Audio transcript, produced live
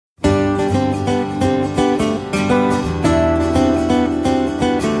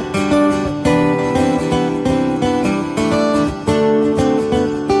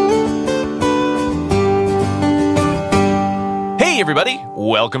everybody.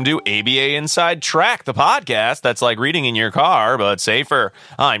 Welcome to ABA Inside Track, the podcast that's like reading in your car, but safer.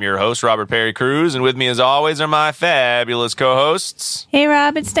 I'm your host, Robert Perry Cruz, and with me, as always, are my fabulous co-hosts. Hey,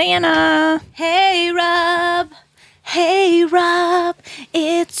 Rob, it's Diana. Hey, Rob. Hey, Rob.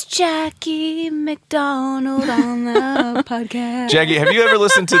 It's Jackie McDonald on the podcast. Jackie, have you ever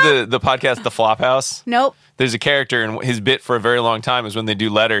listened to the podcast, The Flophouse? Nope. There's a character, and his bit for a very long time is when they do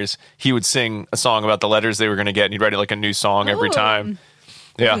letters, he would sing a song about the letters they were going to get, and he'd write like a new song every time.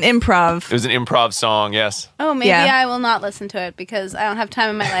 Yeah. An improv. It was an improv song, yes. Oh, maybe I will not listen to it because I don't have time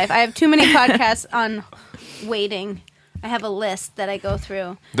in my life. I have too many podcasts on waiting. I have a list that I go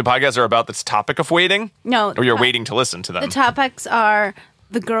through. The podcasts are about this topic of waiting? No. Or you're waiting to listen to them? The topics are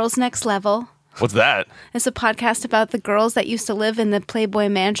The Girls Next Level. What's that? It's a podcast about the girls that used to live in the Playboy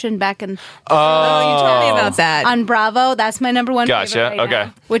Mansion back in... Oh, you told me about that. On Bravo. That's my number one Gotcha. favorite right Okay.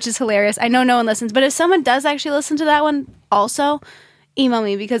 now, which is hilarious. I know no one listens, but if someone does actually listen to that one also, email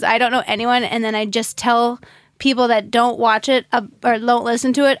me because I don't know anyone, and then I just tell people that don't watch it or don't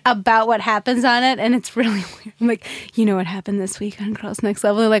listen to it about what happens on it, and it's really weird. I'm like, you know what happened this week on Girls Next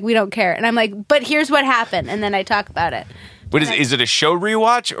Level? They're like, we don't care. And I'm like, but here's what happened, and then I talk about it. What is it a show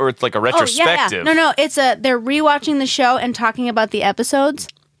rewatch or it's like a retrospective? Oh, yeah. No, they're rewatching the show and talking about the episodes.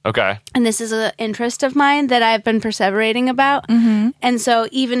 Okay. And this is an interest of mine that I've been perseverating about. Mm-hmm. And so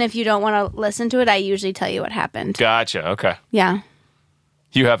even if you don't want to listen to it, I usually tell you what happened. Gotcha. Okay. Yeah.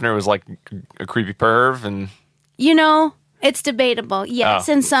 Hugh Hefner was like a creepy perv and... You know, it's debatable. Yes,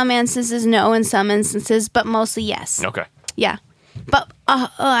 in some instances, no in some instances, but mostly yes. Okay. Yeah. But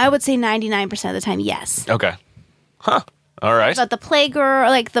I would say 99% of the time, yes. Okay. Huh. All right. But the playgirl,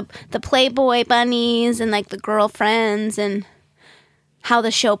 like the Playboy bunnies and like the girlfriends and how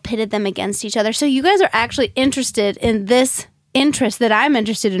the show pitted them against each other. So you guys are actually interested in this interest that I'm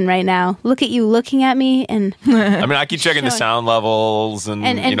interested in right now. Look at you looking at me and... I mean, I keep checking the sound levels and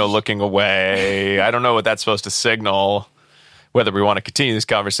looking away. I don't know what that's supposed to signal, whether we want to continue this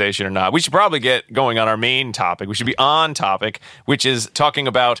conversation or not. We should probably get going on our main topic. We should be on topic, which is talking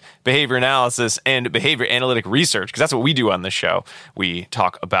about behavior analysis and behavior analytic research, because that's what we do on this show. We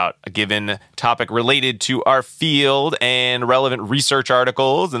talk about a given topic related to our field and relevant research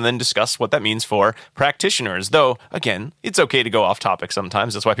articles, and then discuss what that means for practitioners. Though, again, it's okay to go off topic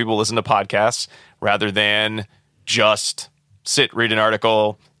sometimes. That's why people listen to podcasts rather than just sit, read an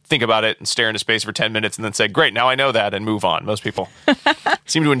article, think about it and stare into space for 10 minutes and then say, great, now I know that, and move on. Most people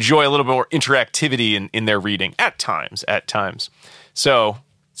seem to enjoy a little bit more interactivity in their reading at times. So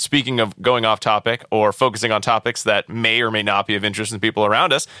speaking of going off topic or focusing on topics that may or may not be of interest to people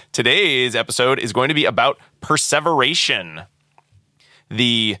around us, today's episode is going to be about perseveration.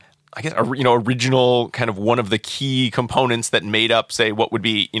 The original kind of one of the key components that made up, say, what would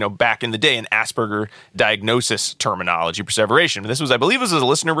be, back in the day, an Asperger diagnosis terminology, perseveration. This was, I believe, a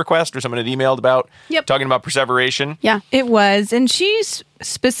listener request or someone had emailed about talking about perseveration. Yeah, it was. And she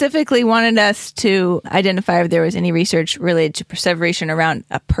specifically wanted us to identify if there was any research related to perseveration around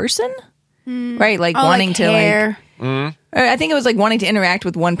a person, right? Like wanting to hair. I think it was like wanting to interact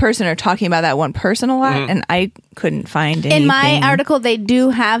with one person or talking about that one person a lot, and I couldn't find anything. In my article, they do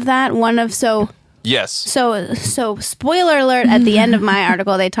have that. Yes. So spoiler alert, at the end of my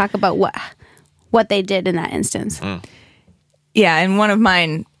article, they talk about what they did in that instance. Yeah, and one of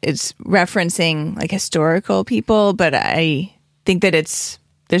mine is referencing like historical people, but I think that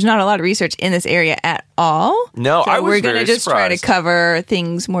there's not a lot of research in this area at all. No, so I was we're going to just surprised. try to cover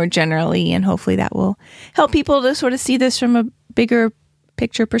things more generally, and hopefully that will help people to sort of see this from a bigger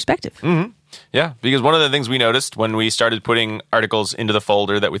picture perspective. Mm-hmm. Yeah, because one of the things we noticed when we started putting articles into the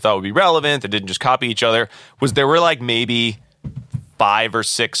folder that we thought would be relevant, that didn't just copy each other, was there were like maybe 5 or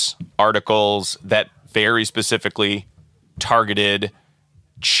 6 articles that very specifically targeted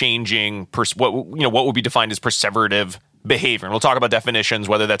changing what would be defined as perseverative behavior. And we'll talk about definitions,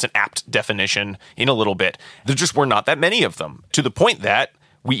 whether that's an apt definition in a little bit. There just were not that many of them, to the point that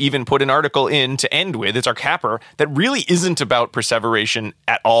we even put an article in to end with, it's our capper, that really isn't about perseveration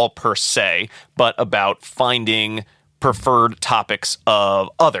at all per se, but about finding preferred topics of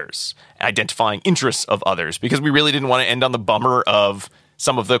others, identifying interests of others, because we really didn't want to end on the bummer of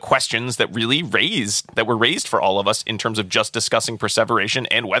some of the questions that were raised for all of us in terms of just discussing perseveration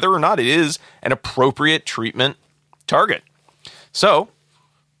and whether or not it is an appropriate treatment target. So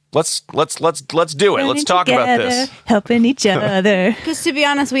let's do it. Let's talk about this. Helping each other. Because to be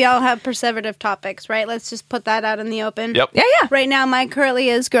honest, we all have perseverative topics, right? Let's just put that out in the open. Yep. Yeah. Right now, mine currently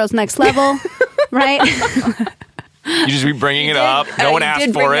is Girls Next Level, right? You just be bringing it up. No one asked for it.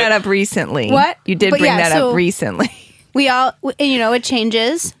 You did bring that up recently. What? You did bring that up recently. it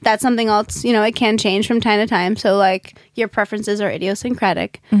changes. That's something else, it can change from time to time. So like your preferences are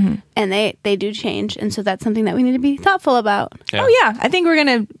idiosyncratic and they do change. And so that's something that we need to be thoughtful about. Yeah. Oh yeah. I think we're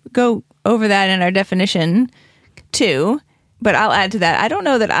going to go over that in our definition too. But I'll add to that. I don't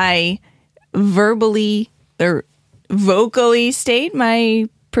know that I verbally or vocally state my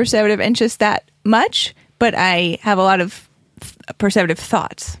perseverative interest that much, but I have a lot of perseverative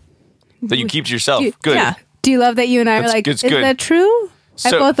thoughts. That you keep to yourself. Good. Yeah. Do you love that you and I are like, is that true?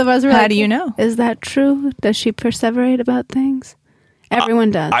 So, both of us were how do you know? Is that true? Does she perseverate about things?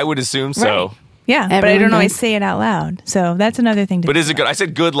 Everyone does. I would assume so. Right. Yeah, but I don't always say it out loud. So that's another thing to But is it good? I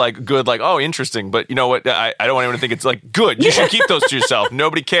said good, like, oh, interesting. But you know what? I don't want anyone to think it's like good. You should keep those to yourself.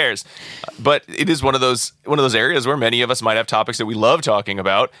 Nobody cares. But it is one of those areas where many of us might have topics that we love talking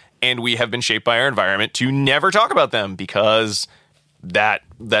about, and we have been shaped by our environment to never talk about them because that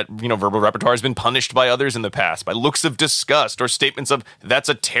verbal repertoire has been punished by others in the past by looks of disgust or statements of that's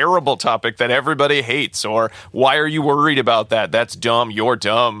a terrible topic that everybody hates, or why are you worried about that? That's dumb. You're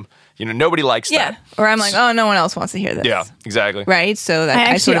dumb. Nobody likes that. Or I'm like, oh, no one else wants to hear this. Yeah, exactly. Right? So that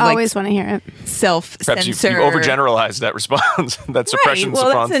I sort of always want to hear it. Self-censor. Perhaps you've overgeneralized that response, that suppression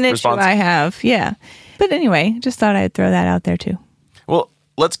response. Well, that's an issue I have, yeah. But anyway, just thought I'd throw that out there too. Well,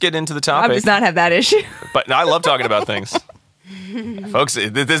 let's get into the topic. Rob does not have that issue. But no, I love talking about things. Folks,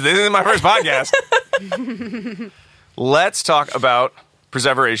 this isn't my first podcast. Let's talk about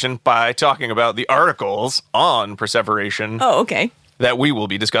perseveration by talking about the articles on perseveration. Oh, okay. That we will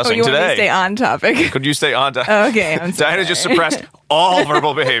be discussing you today. Want me to stay on topic? Could you stay on topic? Okay, I'm sorry. Diana just suppressed all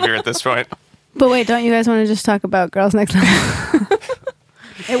verbal behavior at this point. But wait, don't you guys want to just talk about Girls Next Level?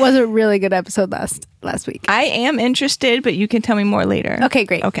 It was a really good episode last week. I am interested, but you can tell me more later. Okay,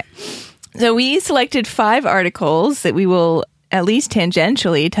 great. Okay. So we selected 5 articles that we will at least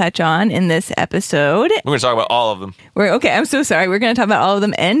tangentially touch on in this episode. We're going to talk about all of them. I'm so sorry. We're going to talk about all of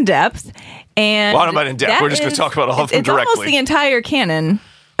them in depth. And not about in depth. We're just going to talk about all of them directly. It's almost the entire canon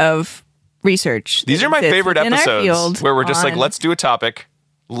of research. These are my favorite episodes where we're just like, let's do a topic.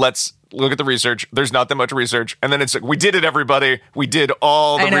 Let's look at the research. There's not that much research. And then it's like, we did it, everybody. We did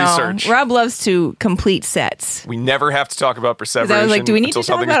all the research. Rob loves to complete sets. We never have to talk about perseveration. I was like, do we need to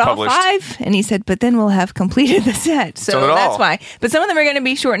talk about all 5? And he said, but then we'll have completed the set. So that's why. But some of them are going to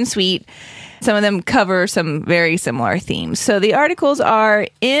be short and sweet. Some of them cover some very similar themes. So the articles are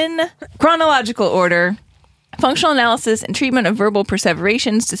in chronological order. Functional Analysis and Treatment of Verbal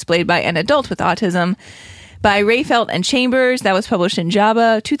Perseverations Displayed by an Adult with Autism by Rayfelt and Chambers. That was published in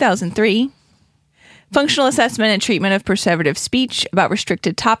JABA 2003. Functional Assessment and Treatment of Perseverative Speech about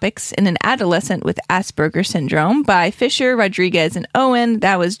Restricted Topics in an Adolescent with Asperger Syndrome by Fisher, Rodriguez, and Owen.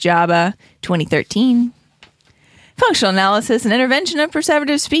 That was JABA 2013. Functional Analysis and Intervention of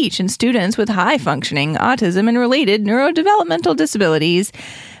Perseverative Speech in Students with High-Functioning Autism and Related Neurodevelopmental Disabilities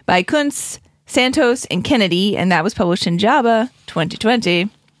by Kuntz, Santos, and Kennedy, and that was published in JABA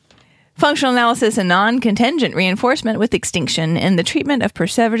 2020. Functional Analysis and Non-Contingent Reinforcement with Extinction in the Treatment of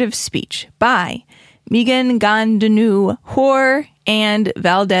Perseverative Speech by Megan Gondanu Hoare and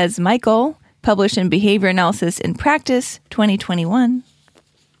Valdez Michael, published in Behavior Analysis in Practice 2021.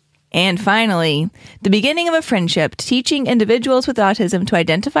 And finally, The Beginning of a Friendship, Teaching Individuals with Autism to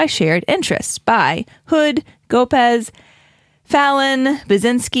Identify Shared Interests by Hood, Gopez, Fallon,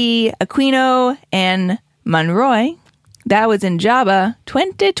 Bazinski, Aquino, and Monroy. That was in JABA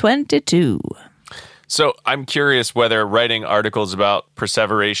 2022. So I'm curious whether writing articles about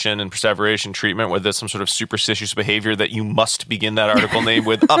perseveration and perseveration treatment, whether there's some sort of superstitious behavior that you must begin that article name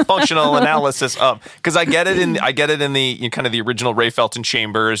with a functional analysis of, because I get it in the kind of the original Rayfelt and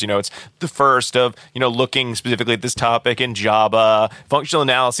Chambers. It's the first of looking specifically at this topic in JABA. Functional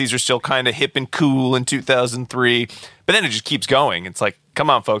analyses are still kind of hip and cool in 2003, but then it just keeps going. It's like, come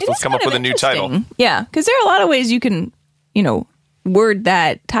on, folks, let's come up with a new title. Yeah, because there are a lot of ways you can word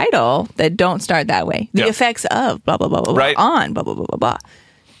that title that don't start that way. The effects of blah, blah, blah, blah, right. on blah, blah, blah, blah, blah.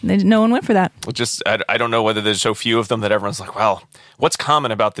 No one went for that. Well, I don't know whether there's so few of them that everyone's like, well, what's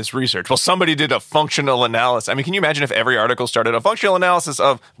common about this research? Well, somebody did a functional analysis. I mean, can you imagine if every article started a functional analysis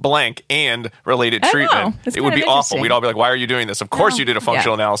of blank and related treatment? It would be awful. We'd all be like, why are you doing this? Of course you did a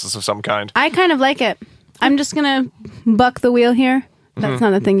functional analysis of some kind. I kind of like it. I'm just going to buck the wheel here. That's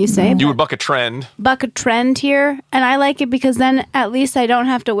not a thing you say. You would buck a trend. Buck a trend here. And I like it because then at least I don't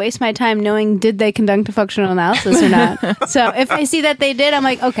have to waste my time knowing did they conduct a functional analysis or not. So if I see that they did, I'm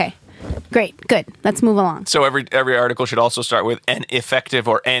like, okay, great, good. Let's move along. So every article should also start with an effective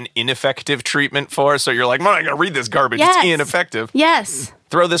or an ineffective treatment for. So you're like, man, I got to read this garbage. Yes. It's ineffective. Yes.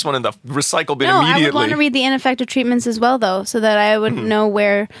 throw this one in the recycle bin immediately. I would want to read the ineffective treatments as well, though, so that I would know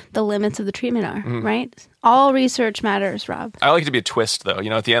where the limits of the treatment are, right? All research matters, Rob. I like it to be a twist, though.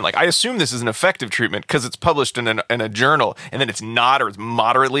 At the end, I assume this is an effective treatment because it's published in a journal, and then it's not, or it's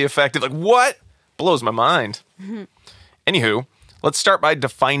moderately effective. What? Blows my mind. Anywho, let's start by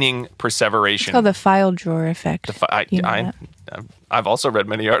defining perseveration. It's called the file drawer effect. I've also read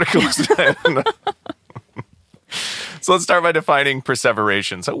many articles. So let's start by defining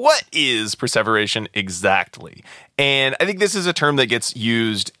perseveration. So what is perseveration exactly? And I think this is a term that gets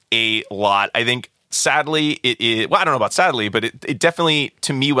used a lot. I think sadly it is, well, I don't know about sadly, but it definitely,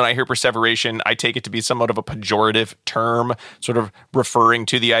 to me, when I hear perseveration, I take it to be somewhat of a pejorative term, sort of referring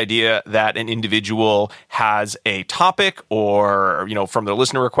to the idea that an individual has a topic or, from the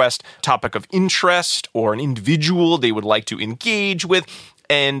listener request, topic of interest or an individual they would like to engage with,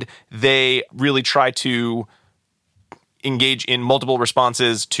 and they really try to engage in multiple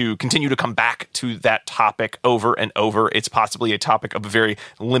responses to continue to come back to that topic over and over. It's possibly a topic of a very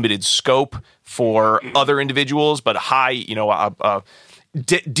limited scope for other individuals, but high,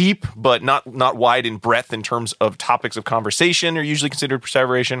 deep, but not wide in breadth in terms of topics of conversation are usually considered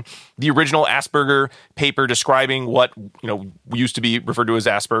perseveration. The original Asperger paper describing what, used to be referred to as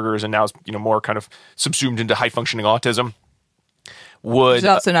Asperger's and now is, more kind of subsumed into high-functioning autism. Which is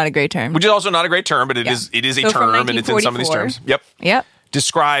also not a great term. Which is also not a great term, but it is a term, and it's in some of these terms. Yep.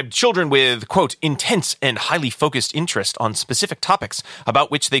 Described children with, quote, intense and highly focused interest on specific topics about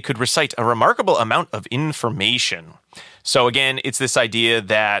which they could recite a remarkable amount of information. So again, it's this idea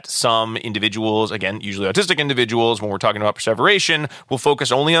that some individuals, again, usually autistic individuals, when we're talking about perseveration, will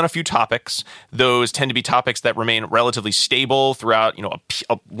focus only on a few topics. Those tend to be topics that remain relatively stable throughout,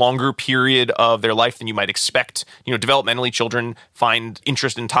 a longer period of their life than you might expect. Developmentally, children find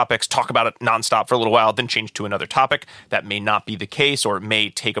interest in topics, talk about it nonstop for a little while, then change to another topic. That may not be the case, or it may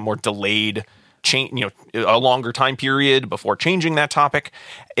take a more delayed a longer time period before changing that topic.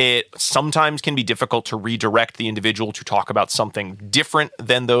 It sometimes can be difficult to redirect the individual to talk about something different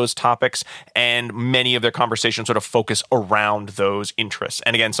than those topics, and many of their conversations sort of focus around those interests.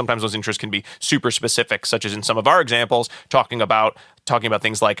 And again, sometimes those interests can be super specific, such as in some of our examples, talking about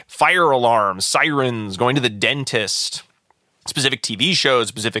things like fire alarms, sirens, going to the dentist, specific TV shows,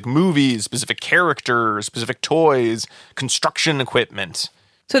 specific movies, specific characters, specific toys, construction equipment.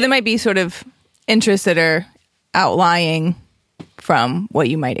 So there might be sort of interests that are outlying from what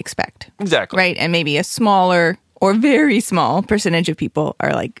you might expect. Exactly. Right? And maybe a smaller or very small percentage of people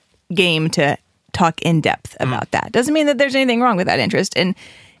are game to talk in depth about that. Doesn't mean that there's anything wrong with that interest. And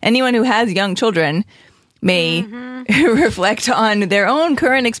anyone who has young children may reflect on their own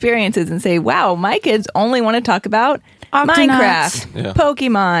current experiences and say, wow, my kids only want to talk about Minecraft,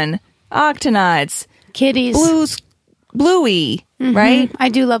 Pokemon, Octonauts, kitties, Bluey. Right? I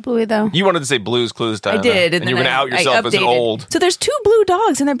do love Bluey, though. You wanted to say Blue's Clues, Tyler. I did. And you were going to out yourself as old. So there's 2 blue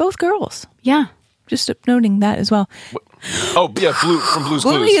dogs, and they're both girls. Yeah. Just noting that as well. Oh, yeah, Blue from Blue's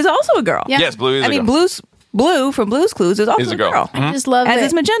Clues. Bluey is also a girl. Yeah. Yes, Blue is a girl. Blue from Blue's Clues is also a girl. I just love it. As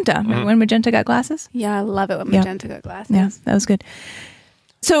is Magenta. Remember when Magenta got glasses? Yeah, I love it when Magenta got glasses. Yeah, that was good.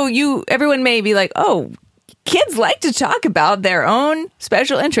 So everyone may be like, oh, kids like to talk about their own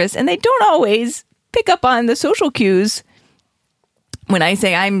special interests, and they don't always pick up on the social cues. When I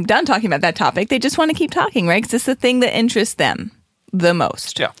say I'm done talking about that topic, they just want to keep talking, right? Because it's the thing that interests them the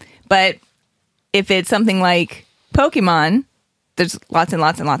most. Yeah. But if it's something like Pokemon, there's lots and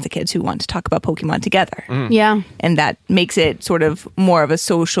lots and lots of kids who want to talk about Pokemon together. Yeah. And that makes it sort of more of a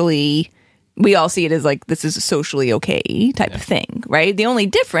socially, we all see it as this is a socially okay type of thing, right? The only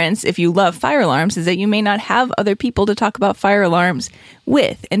difference, if you love fire alarms, is that you may not have other people to talk about fire alarms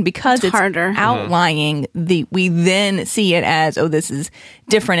with. And because it's harder outlying, we then see it as, oh, this is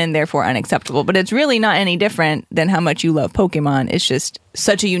different and therefore unacceptable. But it's really not any different than how much you love Pokemon. It's just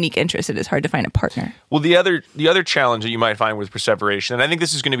such a unique interest, it is hard to find a partner. Well, the other challenge that you might find with perseveration, and I think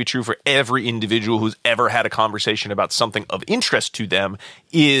this is going to be true for every individual who's ever had a conversation about something of interest to them,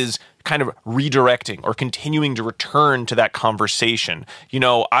 is kind of redirecting or continuing to return to that conversation.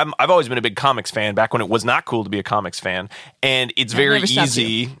 I've always been a big comics fan back when it was not cool to be a comics fan, and it's very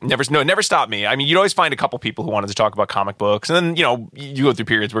easy. Never stopped me. I mean, you'd always find a couple people who wanted to talk about comic books, and then you go through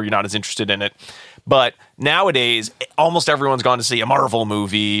periods where you're not as interested in it. But nowadays, almost everyone's gone to see a Marvel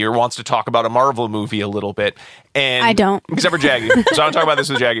movie or wants to talk about a Marvel movie a little bit. And I don't. Except for Jaggy. So I don't talk about this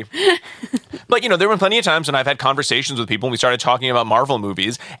with Jaggy. But, there have been plenty of times when I've had conversations with people and we started talking about Marvel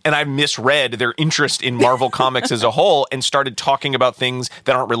movies and I misread their interest in Marvel comics as a whole and started talking about things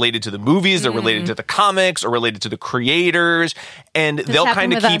that aren't related to the movies, they're related to the comics or related to the creators. And they'll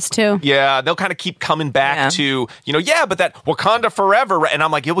kind of keep, they'll kind of keep coming back to, but that Wakanda Forever. And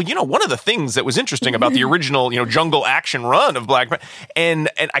I'm like, one of the things that was interesting about the original, jungle action run of Black Panther, and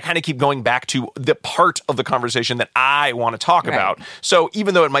I kind of keep going back to the part of the conversation that I want to talk about. So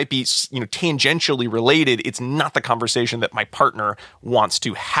even though it might be, tangentially related, it's not the conversation that my partner wants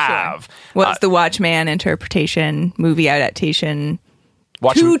to have. Sure. What's the Watchman interpretation, movie adaptation?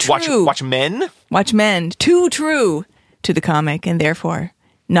 Watchmen? Watchmen. Too true to the comic, and therefore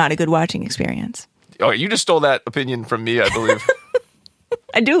not a good watching experience. Oh, you just stole that opinion from me, I believe.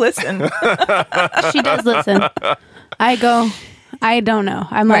 I do listen. She does listen. I don't know.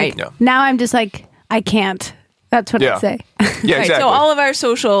 I'm like, now I'm just like, I can't. That's what I say. Yeah, exactly. So all of our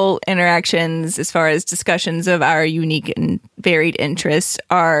social interactions, as far as discussions of our unique and varied interests,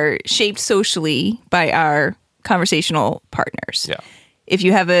 are shaped socially by our conversational partners. Yeah. If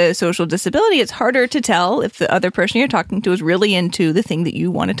you have a social disability, it's harder to tell if the other person you're talking to is really into the thing that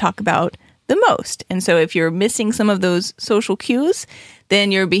you want to talk about the most. And so if you're missing some of those social cues,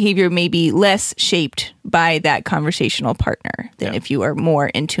 then your behavior may be less shaped by that conversational partner than if you are more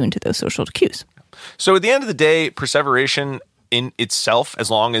in tune to those social cues. So at the end of the day, perseveration in itself, as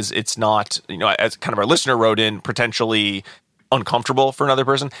long as it's not, as kind of our listener wrote in, potentially uncomfortable for another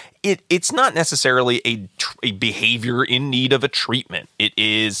person, it's not necessarily a behavior in need of a treatment. It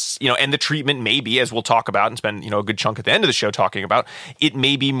is, and the treatment may be, as we'll talk about and spend, a good chunk at the end of the show talking about, it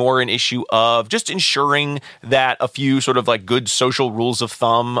may be more an issue of just ensuring that a few sort of like good social rules of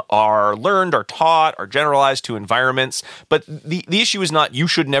thumb are learned, are taught, are generalized to environments. But the issue is not you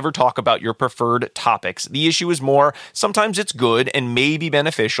should never talk about your preferred topics. The issue is more, sometimes it's good and may be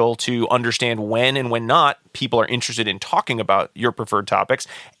beneficial to understand when and when not people are interested in talking about your preferred topics.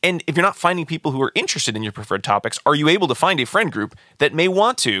 And if you're not finding people who are interested in your preferred topics, are you able to find a friend group that may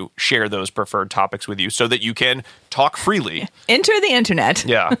want to share those preferred topics with you so that you can talk freely? Enter the internet.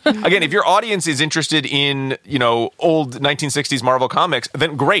 Yeah. Again, if your audience is interested in, old 1960s Marvel comics,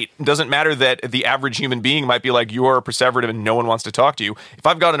 then great. It doesn't matter that the average human being might be like, you're perseverative and no one wants to talk to you. If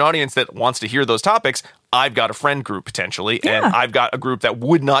I've got an audience that wants to hear those topics, I've got a friend group potentially, and I've got a group that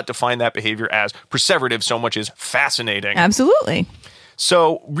would not define that behavior as perseverative so much as fascinating. Absolutely.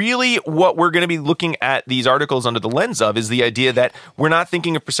 So really what we're going to be looking at these articles under the lens of is the idea that we're not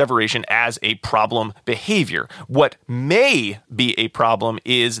thinking of perseveration as a problem behavior. What may be a problem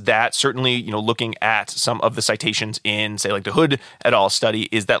is that certainly, looking at some of the citations in, say, like the Hood et al. Study,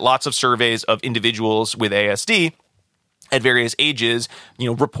 is that lots of surveys of individuals with ASD at various ages,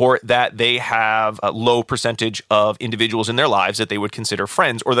 report that they have a low percentage of individuals in their lives that they would consider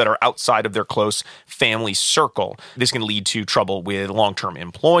friends or that are outside of their close family circle. This can lead to trouble with long-term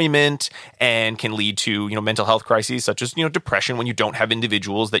employment and can lead to, mental health crises such as, depression when you don't have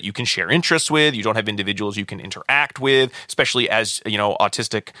individuals that you can share interests with, you don't have individuals you can interact with, especially as,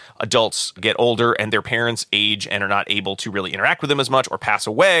 autistic adults get older and their parents age and are not able to really interact with them as much or pass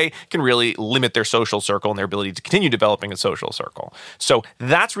away, can really limit their social circle and their ability to continue developing a social circle. So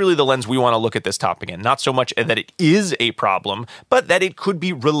that's really the lens we want to look at this topic in. Not so much that it is a problem, but that it could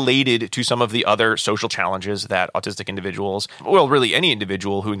be related to some of the other social challenges that autistic individuals, well, really any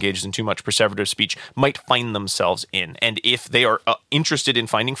individual who engages in too much perseverative speech might find themselves in. And if they are interested in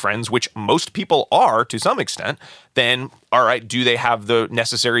finding friends, which most people are to some extent, then, all right, do they have the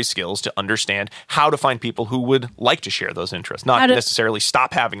necessary skills to understand how to find people who would like to share those interests, not necessarily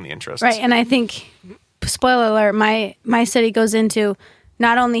stop having the interests. Right, and I think, spoiler alert, my study goes into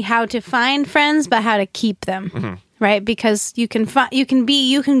not only how to find friends, but how to keep them, right? Because you can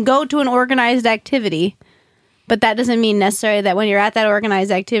go to an organized activity, but that doesn't mean necessarily that when you're at that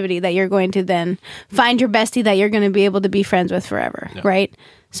organized activity that you're going to then find your bestie that you're going to be able to be friends with forever, right?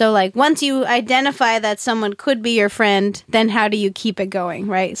 So like once you identify that someone could be your friend, then how do you keep it going,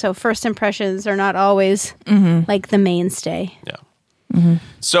 right? So first impressions are not always like the mainstay. Yeah.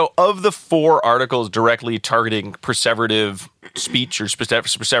 So of the 4 articles directly targeting perseverative speech or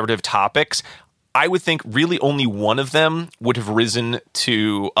perseverative topics, I would think really only one of them would have risen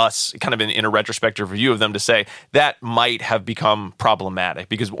to us kind of in a retrospective review of them to say that might have become problematic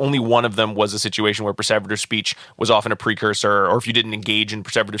because only one of them was a situation where perseverative speech was often a precursor, or if you didn't engage in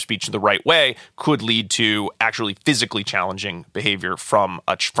perseverative speech in the right way, could lead to actually physically challenging behavior from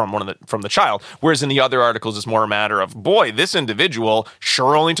the child. Whereas in the other articles, it's more a matter of, boy, this individual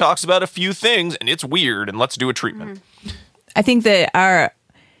sure only talks about a few things and it's weird and let's do a treatment. I think that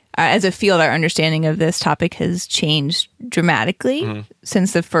as a field, our understanding of this topic has changed dramatically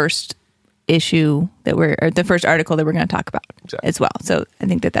since the first issue or the first article that we're going to talk about as well. So I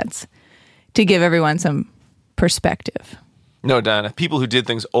think that's to give everyone some perspective. No, Diana, people who did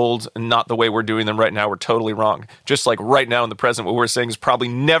things old and not the way we're doing them right now were totally wrong. Just like right now in the present, what we're saying is probably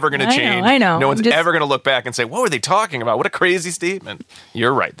never going to change. I know. No one's ever going to look back and say, what were they talking about? What a crazy statement.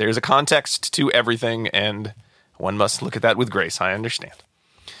 You're right. There's a context to everything, and one must look at that with grace. I understand.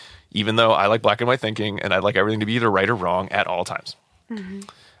 Even though I like black and white thinking, and I'd like everything to be either right or wrong at all times. Mm-hmm.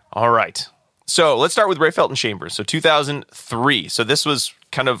 All right. So let's start with Rayfelt and Chambers. So 2003. So this was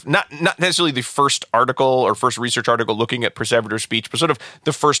kind of not necessarily the first article or first research article looking at perseverative speech, but sort of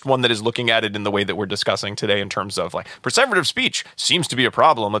the first one that is looking at it in the way that we're discussing today in terms of like perseverative speech seems to be a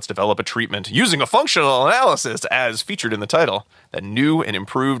problem. Let's develop a treatment using a functional analysis as featured in the title. That new and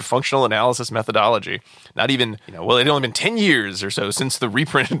improved functional analysis methodology. Not even, it had only been 10 years or so since the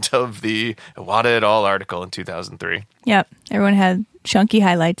reprint of the Iwata et al. Article in 2003. Yep. Everyone had chunky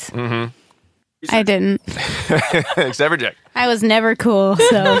highlights. Mm-hmm. I didn't. Except for Jack. I was never cool,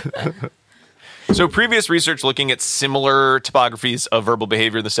 so... So previous research looking at similar topographies of verbal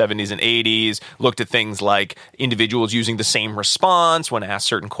behavior in the 70s and 80s looked at things like individuals using the same response when asked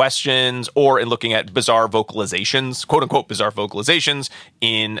certain questions, or in looking at bizarre vocalizations, quote-unquote bizarre vocalizations,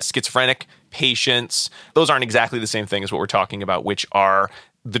 in schizophrenic patients. Those aren't exactly the same thing as what we're talking about, which are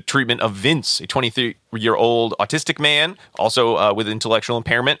the treatment of Vince, a 23-year-old autistic man, also with intellectual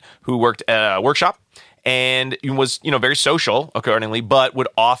impairment, who worked at a workshop and was, very social accordingly, but would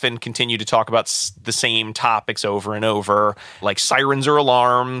often continue to talk about the same topics over and over, like sirens or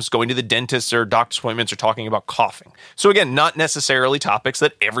alarms, going to the dentist or doctor's appointments, or talking about coughing. So again, not necessarily topics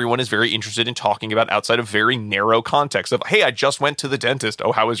that everyone is very interested in talking about outside of very narrow context of, hey, I just went to the dentist.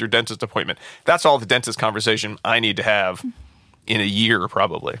 Oh, how was your dentist appointment? That's all the dentist conversation I need to have in a year,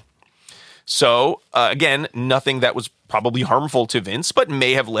 probably. So, again, nothing that was probably harmful to Vince, but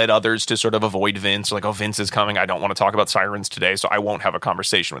may have led others to sort of avoid Vince. Like, oh, Vince is coming. I don't want to talk about sirens today, so I won't have a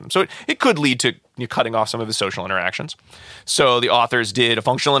conversation with him. So it could lead to cutting off some of his social interactions. So the authors did a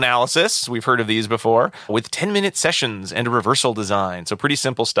functional analysis. We've heard of these before, with 10-minute sessions and a reversal design. So pretty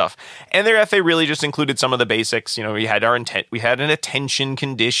simple stuff. And their FA really just included some of the basics. We had we had an attention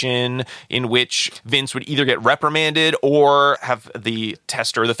condition in which Vince would either get reprimanded or have the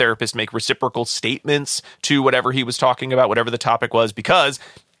tester or the therapist make reciprocal statements to whatever he was talking about, whatever the topic was, because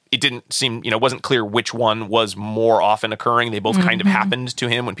it didn't seem, wasn't clear which one was more often occurring. They both kind of happened to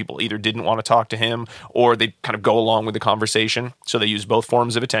him when people either didn't want to talk to him or they'd kind of go along with the conversation. So they used both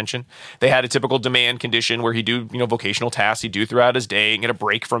forms of attention. They had a typical demand condition where he'd do, vocational tasks he'd do throughout his day and get a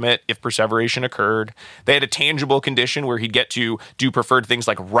break from it if perseveration occurred. They had a tangible condition where he'd get to do preferred things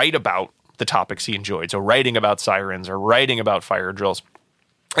like write about the topics he enjoyed. So writing about sirens or writing about fire drills.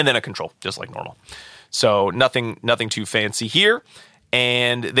 And then a control, just like normal. So nothing too fancy here.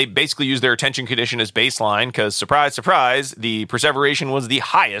 And they basically use their attention condition as baseline because, surprise, surprise, the perseveration was the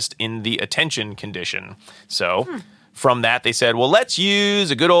highest in the attention condition. So from that, they said, well, let's use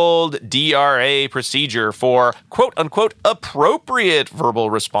a good old DRA procedure for quote-unquote appropriate verbal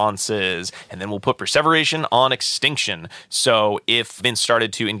responses. And then we'll put perseveration on extinction. So if Vince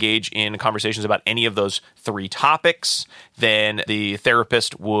started to engage in conversations about any of those three topics, then the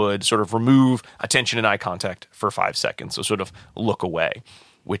therapist would sort of remove attention and eye contact for 5 seconds. So sort of look away,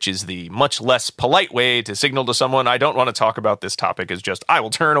 which is the much less polite way to signal to someone, I don't want to talk about this topic, is just, I will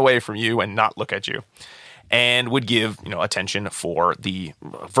turn away from you and not look at you. And would give, attention for the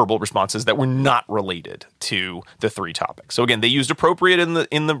verbal responses that were not related to the three topics. So again, they used appropriate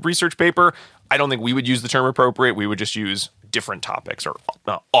in the research paper. I don't think we would use the term appropriate. We would just use different topics or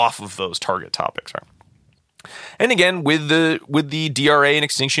off of those target topics, right? And again, with the DRA and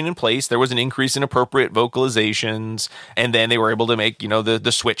extinction in place, there was an increase in appropriate vocalizations, and then they were able to make,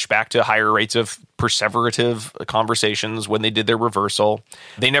 the switch back to higher rates of perseverative conversations when they did their reversal.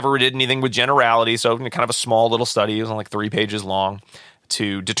 They never did anything with generality, so kind of a small little study. It was like 3 pages long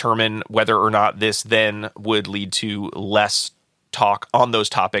to determine whether or not this then would lead to less talk on those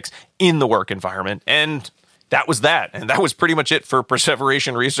topics in the work environment. And that was that. And that was pretty much it for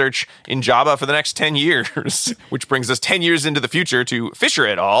perseveration research in Java for the next 10 years, which brings us 10 years into the future to Fisher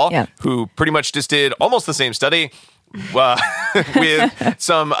et al., who pretty much just did almost the same study with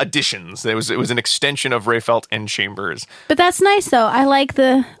some additions. It was an extension of Rayfelt and Chambers. But that's nice, though. I like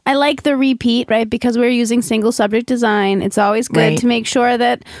the repeat, right? Because we're using single subject design. It's always good to make sure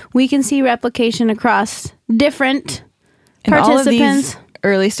that we can see replication across different participants.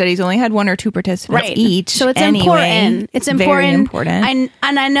 Early studies only had 1 or 2 participants each. So it's anyway, important. It's important. Very important.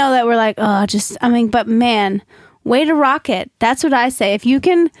 I know that we're like, but man, way to rock it. That's what I say. If you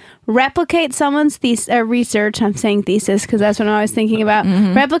can replicate someone's research, I'm saying thesis because that's what I'm always thinking about,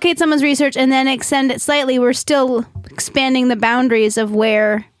 replicate someone's research and then extend it slightly, we're still expanding the boundaries of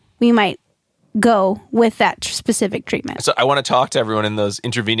where we might go with that specific treatment. So I want to talk to everyone in those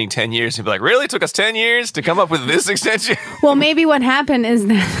intervening 10 years and be like, really? It took us 10 years to come up with this extension? Well, maybe what happened is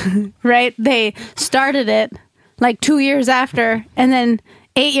that, right, they started it like 2 years after, and then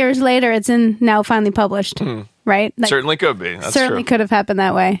 8 years later, it's now finally published, right? Like, certainly could be. That's certainly true. Could have happened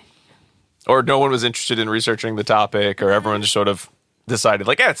that way. Or no one was interested in researching the topic, or everyone just sort of decided,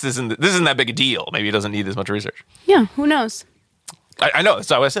 like, this isn't that big a deal. Maybe it doesn't need as much research. Yeah, who knows? I know. That's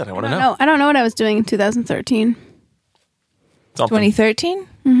what I said. I want to know. I don't know what I was doing in 2013. 2013?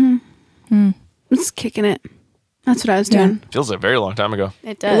 I'm just kicking it. That's what I was doing. Feels like a very long time ago.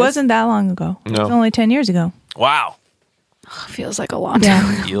 It does. It wasn't that long ago. No. It was only 10 years ago. Wow. Feels like a long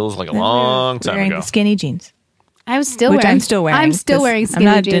time. Feels like a long time wearing ago. Skinny jeans. I'm still Which wearing. I'm still wearing. I'm still wearing skinny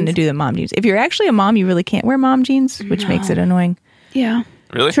I'm not jeans. going to do the mom jeans. If you're actually a mom, you really can't wear mom jeans, which makes it annoying. Yeah.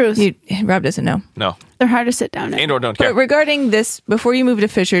 Really? Truth. Rob doesn't know. No. They're hard to sit down in. And or don't care. But regarding this, before you move to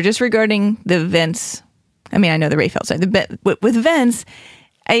Fisher, just regarding the Vince, I mean, I know the Rayfeld side. With Vince,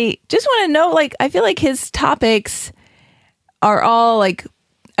 I just want to know, like, I feel like his topics are all, like,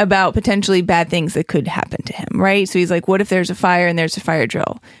 about potentially bad things that could happen to him, right? So he's like, what if there's a fire and there's a fire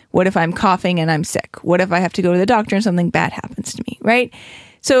drill? What if I'm coughing and I'm sick? What if I have to go to the doctor and something bad happens to me, right?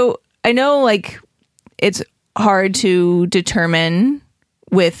 So I know, like, it's hard to determine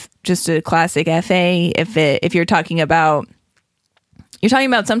with just a classic FA if you're talking about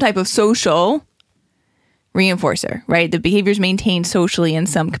some type of social reinforcer, right? The behavior's maintained socially in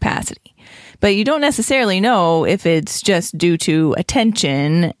some capacity. But you don't necessarily know if it's just due to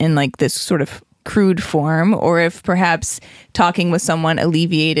attention in like this sort of crude form, or if perhaps talking with someone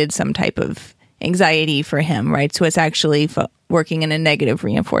alleviated some type of anxiety for him, right? So it's actually working in a negative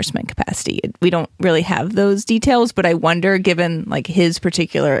reinforcement capacity. We don't really have those details, but I wonder, given like his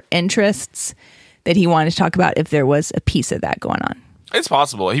particular interests, that he wanted to talk about if there was a piece of that going on. It's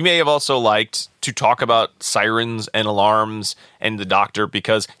possible. He may have also liked to talk about sirens and alarms and the doctor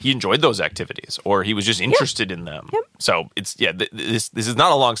because he enjoyed those activities, or he was just interested in them. Yep. So it's this is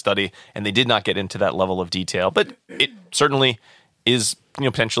not a long study, and they did not get into that level of detail, but it certainly is,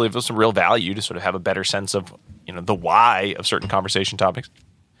 potentially of some real value to sort of have a better sense of, the why of certain conversation topics.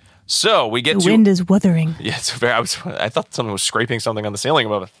 So we get the wind is wuthering. Yeah, I thought someone was scraping something on the ceiling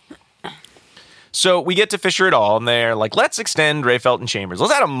above it. So we get to Fisher et al., and they're like, let's extend Rayfeld and Chambers.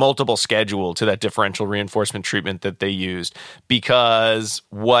 Let's add a multiple schedule to that differential reinforcement treatment that they used, because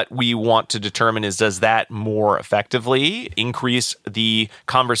what we want to determine is, does that more effectively increase the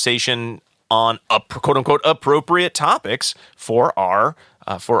conversation on quote-unquote appropriate topics for our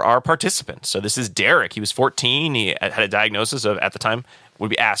participants. So this is Derek. He was 14. He had a diagnosis of, at the time, would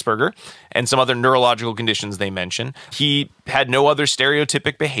be Asperger, and some other neurological conditions they mention. He had no other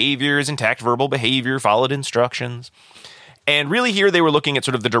stereotypic behaviors, intact verbal behavior, followed instructions. And really here they were looking at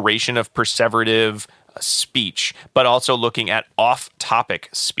sort of the duration of perseverative speech, but also looking at off-topic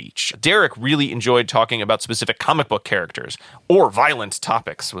speech. Derek really enjoyed talking about specific comic book characters, or violent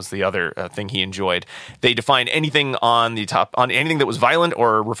topics was the other thing he enjoyed. They defined anything on anything that was violent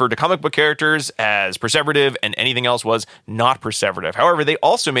or referred to comic book characters as perseverative, and anything else was not perseverative. However, they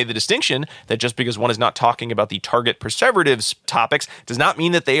also made the distinction that just because one is not talking about the target perseverative topics does not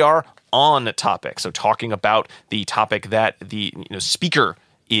mean that they are on topic. So talking about the topic that the speaker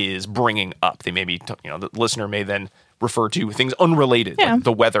is bringing up. They may be, the listener may then refer to things unrelated, like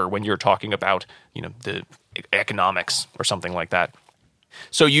the weather when you're talking about, the economics or something like that.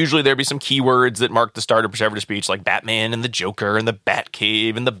 So usually there'd be some keywords that mark the start of perseverative speech, like Batman and the Joker and the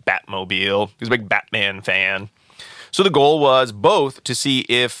Batcave and the Batmobile. He was a big Batman fan. So the goal was both to see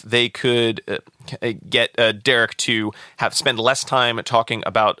if they could get Derek to spend less time talking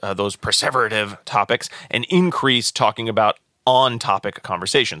about those perseverative topics and increase talking about on-topic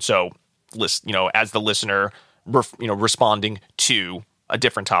conversation. So, as the listener, responding to a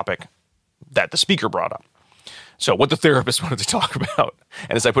different topic that the speaker brought up. So what the therapist wanted to talk about.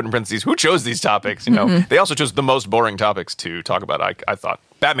 And as I put in parentheses, who chose these topics? They also chose the most boring topics to talk about. I thought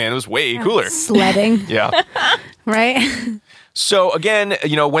Batman was way cooler. Sledding. Yeah. Right? So again,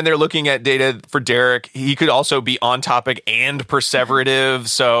 when they're looking at data for Derek, he could also be on topic and perseverative.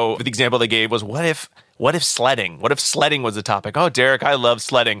 So the example they gave was, what if sledding? What if sledding was the topic? Oh, Derek, I love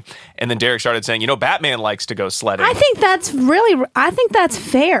sledding. And then Derek started saying, Batman likes to go sledding. I think that's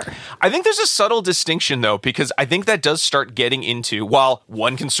fair. I think there's a subtle distinction, though, because I think that does start getting into, while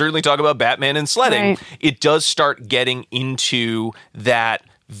one can certainly talk about Batman and sledding, It does start getting into that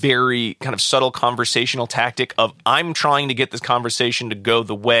very kind of subtle conversational tactic of I'm trying to get this conversation to go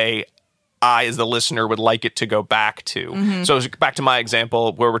the way I, as the listener, would like it to go back to. So back to my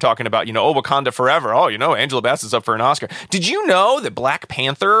example where we're talking about, Wakanda Forever. Oh, Angela Bassett's up for an Oscar. Did you know that Black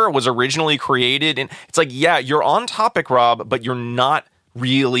Panther was originally created? And it's like, yeah, you're on topic, Rob, but you're not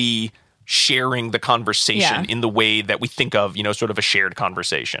really sharing the conversation in the way that we think of, sort of a shared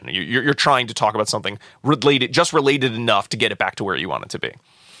conversation. You're trying to talk about something related enough to get it back to where you want it to be.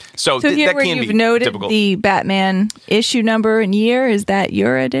 So here that where can you've be noted difficult. The Batman issue number and year, is that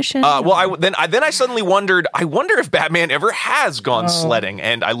your edition? Then I suddenly wondered, I wonder if Batman ever has gone sledding.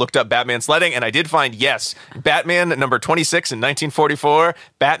 And I looked up Batman sledding, and I did find, yes, Batman number 26 in 1944,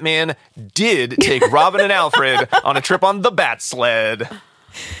 Batman did take Robin and Alfred on a trip on the Bat Sled.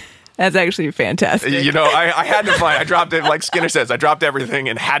 That's actually fantastic. I had to find, I dropped it, like Skinner says, I dropped everything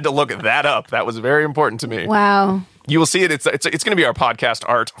and had to look that up. That was very important to me. Wow. You will see it. It's going to be our podcast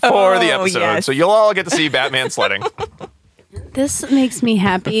art for the episode. Yes. So you'll all get to see Batman sledding. This makes me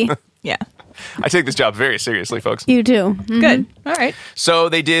happy. Yeah. I take this job very seriously, folks. You do. Mm-hmm. Good. All right. So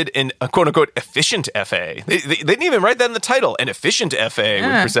they did a quote-unquote efficient FA. They didn't even write that in the title, an efficient FA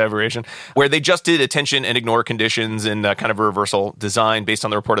with Perseveration, where they just did attention and ignore conditions in kind of a reversal design based on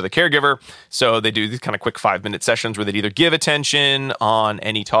the report of the caregiver. So they do these kind of quick 5-minute sessions where they'd either give attention on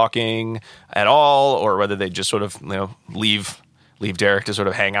any talking at all, or whether they just sort of leave Derek to sort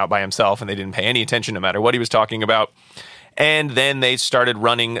of hang out by himself, and they didn't pay any attention no matter what he was talking about. And then they started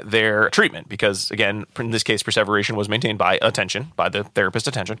running their treatment because, again, in this case, perseveration was maintained by attention, by the therapist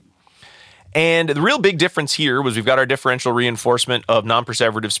attention. And the real big difference here was we've got our differential reinforcement of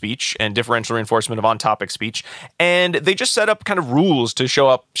non-perseverative speech and differential reinforcement of on-topic speech. And they just set up kind of rules to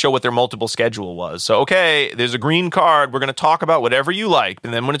show what their multiple schedule was. So, okay, there's a green card. We're going to talk about whatever you like.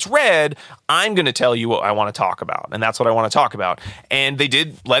 And then when it's red, I'm going to tell you what I want to talk about. And that's what I want to talk about. And they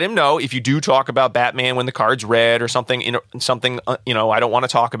did let him know, if you do talk about Batman when the card's red or something I don't want to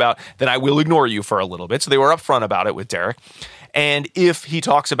talk about, then I will ignore you for a little bit. So they were upfront about it with Derek. And if he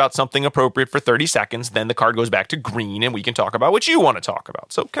talks about something appropriate for 30 seconds, then the card goes back to green and we can talk about what you want to talk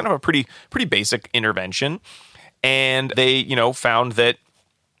about. So kind of a pretty basic intervention. And they, found that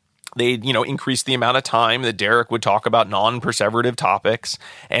they, increased the amount of time that Derek would talk about non-perseverative topics.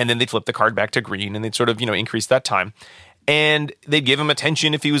 And then they'd flip the card back to green and they'd sort of, increase that time. And they'd give him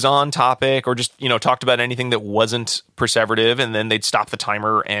attention if he was on topic or just, talked about anything that wasn't perseverative. And then they'd stop the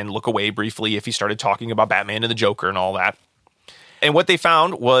timer and look away briefly if he started talking about Batman and the Joker and all that. And what they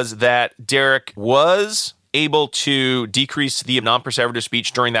found was that Derek was able to decrease the non-perseverative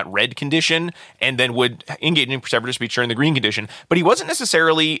speech during that red condition and then would engage in perseverative speech during the green condition. But he wasn't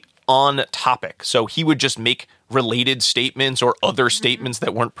necessarily on topic. So he would just make related statements or other statements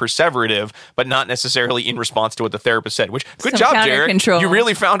that weren't perseverative, but not necessarily in response to what the therapist said, which, good job, Derek. You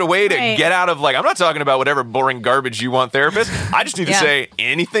really found a way to get out of, I'm not talking about whatever boring garbage you want, therapist. I just need to say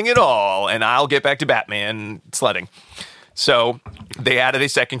anything at all, and I'll get back to Batman sledding. So they added a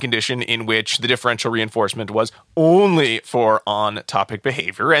second condition in which the differential reinforcement was only for on-topic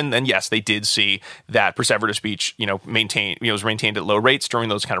behavior. And then, yes, they did see that perseverative speech, was maintained at low rates during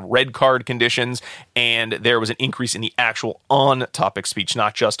those kind of red card conditions. And there was an increase in the actual on-topic speech,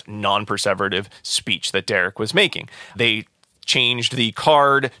 not just non-perseverative speech that Derek was making. They changed the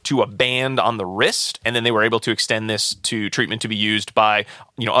card to a band on the wrist, and then they were able to extend this to treatment to be used by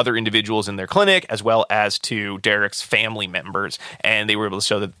other individuals in their clinic as well as to Derek's family members, and they were able to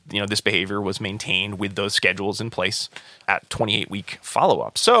show that this behavior was maintained with those schedules in place at 28-week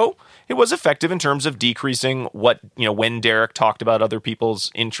follow-up. So it was effective in terms of decreasing when Derek talked about other people's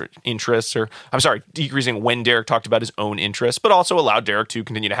interests, decreasing when Derek talked about his own interests, but also allowed Derek to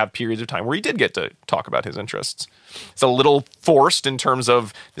continue to have periods of time where he did get to talk about his interests. It's a little forced in terms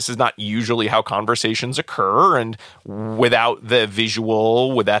of this is not usually how conversations occur, and without the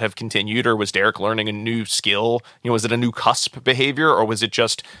visual, would that have continued, or was Derek learning a new skill? Was it a new cusp behavior, or was it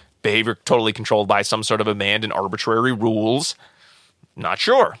just behavior totally controlled by some sort of abandoned arbitrary rules? Not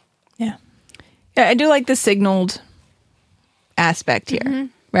sure. Yeah, I do like the signaled aspect here,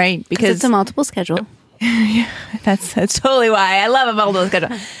 right? Because it's a multiple schedule. Yeah, that's totally why I love a multiple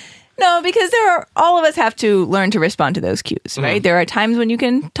schedule. No, because all of us have to learn to respond to those cues, right? There are times when you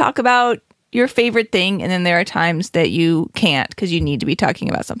can talk about your favorite thing, and then there are times that you can't because you need to be talking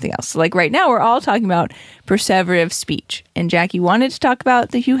about something else. So like right now, we're all talking about perseverative speech. And Jackie wanted to talk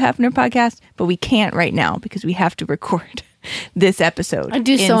about the Hugh Hefner podcast, but we can't right now because we have to record this episode. I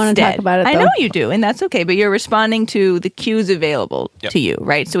do still want to talk about it, though. I know you do, and that's okay, but you're responding to the cues available to you,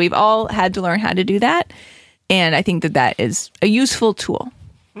 right? So we've all had to learn how to do that, and I think that is a useful tool.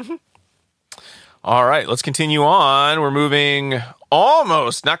 All right, let's continue on. We're moving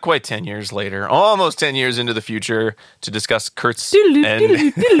almost, not quite 10 years later, almost 10 years into the future to discuss Kurt Santos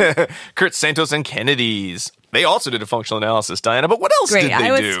and Kennedy's. They also did a functional analysis, Diana, but what else did they do?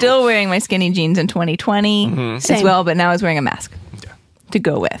 I was still wearing my skinny jeans in 2020 as well, but now I was wearing a mask to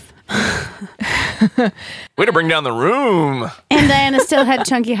go with. Way to bring down the room. And Diana still had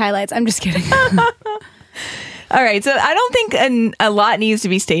chunky highlights. I'm just kidding. All right, so I don't think a lot needs to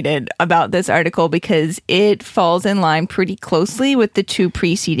be stated about this article because it falls in line pretty closely with the two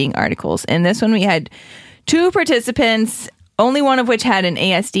preceding articles. In this one, we had 2 participants, only one of which had an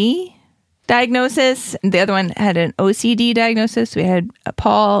ASD diagnosis, and the other one had an OCD diagnosis. We had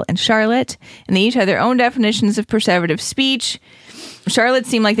Paul and Charlotte, and they each had their own definitions of perseverative speech. Charlotte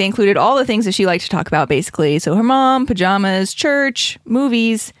seemed like they included all the things that she liked to talk about, basically. So her mom, pajamas, church,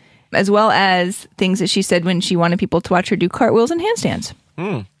 movies, as well as things that she said when she wanted people to watch her do cartwheels and handstands.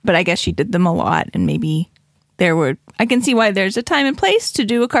 But I guess she did them a lot, and maybe I can see why there's a time and place to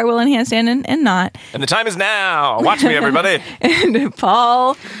do a cartwheel and handstand and not. And the time is now. Watch me, everybody. And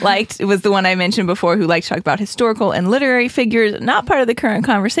Paul was the one I mentioned before who liked to talk about historical and literary figures, not part of the current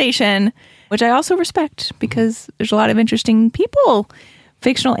conversation, which I also respect because there's a lot of interesting people,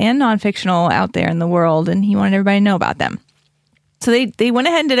 fictional and non-fictional, out there in the world, and he wanted everybody to know about them. So they went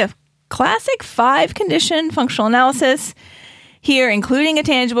ahead and did a classic 5-condition functional analysis here, including a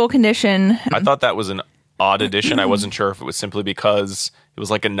tangible condition. I thought that was an odd addition. I wasn't sure if it was simply because it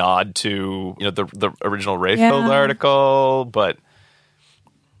was like a nod to the original Rayfield article, but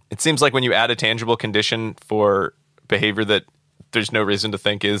it seems like when you add a tangible condition for behavior that there's no reason to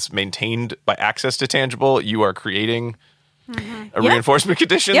think is maintained by access to tangible, you are creating a reinforcement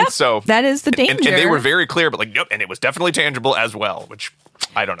condition. Yep. So that is the danger. And they were very clear, but and it was definitely tangible as well, which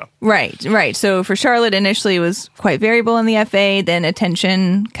I don't know. Right. So for Charlotte, initially it was quite variable in the FA. Then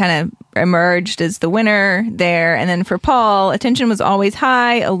attention kind of emerged as the winner there. And then for Paul, attention was always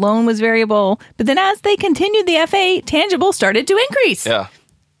high. Alone was variable. But then as they continued the FA, tangible started to increase. Yeah.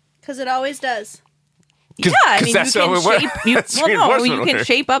 Because it always does. Yeah, I mean, you can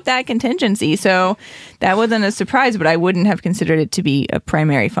shape up that contingency. So that wasn't a surprise, but I wouldn't have considered it to be a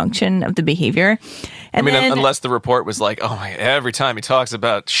primary function of the behavior. And unless the report was like, oh my, every time he talks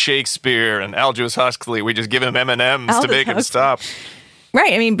about Shakespeare and Aldous Huxley, we just give him M&Ms to make him stop.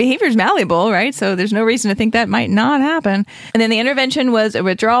 Right. I mean, behavior is malleable, right? So there's no reason to think that might not happen. And then the intervention was a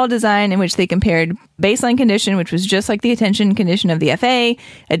withdrawal design in which they compared baseline condition, which was just like the attention condition of the FA,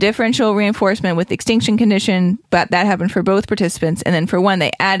 a differential reinforcement with extinction condition, but that happened for both participants. And then for one,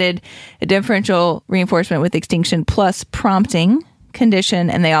 they added a differential reinforcement with extinction plus prompting condition.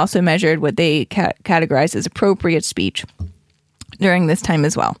 And they also measured what they categorized as appropriate speech during this time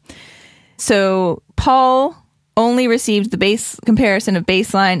as well. So Paul only received the base comparison of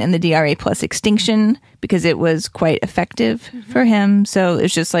baseline and the DRA plus extinction because it was quite effective for him. So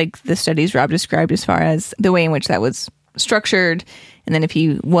it's just like the studies Rob described as far as the way in which that was structured. And then if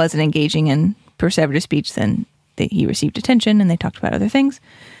he wasn't engaging in perseverative speech, then he received attention and they talked about other things.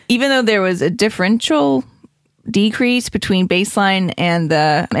 Even though there was a differential decrease between baseline and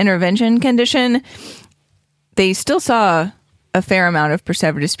the intervention condition, they still saw a fair amount of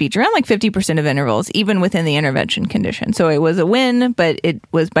perseverative speech, around like 50% of intervals, even within the intervention condition. So it was a win, but it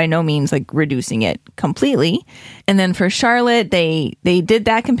was by no means like reducing it completely. And then for Charlotte, they did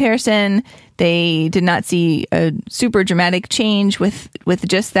that comparison. They did not see a super dramatic change with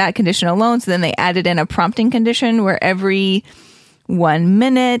just that condition alone. So then they added in a prompting condition where every 1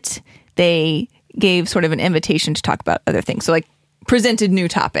 minute they gave sort of an invitation to talk about other things. So like presented new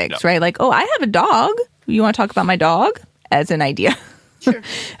topics, right? Like, oh, I have a dog. You want to talk about my dog? As an idea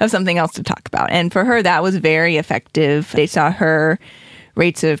of something else to talk about. And for her, that was very effective. They saw her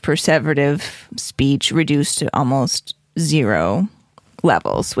rates of perseverative speech reduced to almost 0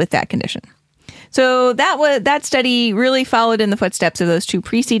 levels with that condition. So that study really followed in the footsteps of those 2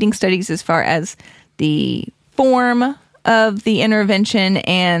 preceding studies as far as the form of the intervention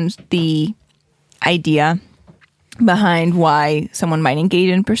and the idea behind why someone might engage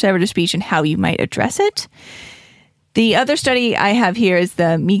in perseverative speech and how you might address it. The other study I have here is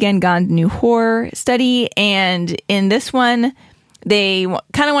the Megan-Gond-New-Hor study, and in this one, they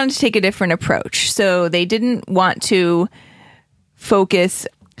kind of wanted to take a different approach. So they didn't want to focus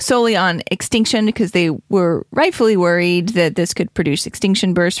solely on extinction because they were rightfully worried that this could produce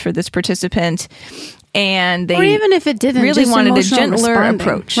extinction bursts for this participant. And they, or even if it didn't, really just wanted a gentler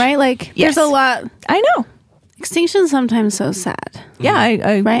approach. Right? Like, yes. There's a lot. I know. Extinction's sometimes so sad. Yeah,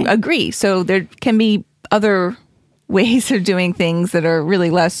 I agree. So there can be other ways of doing things that are really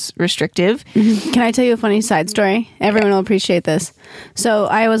less restrictive. Can I tell you a funny side story? Everyone will appreciate this. So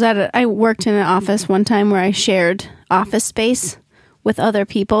I worked in an office one time where I shared office space with other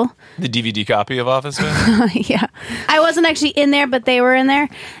people. The DVD copy of Office Space? Yeah. I wasn't actually in there, but they were in there.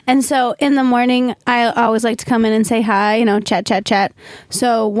 And so in the morning, I always like to come in and say hi, chat.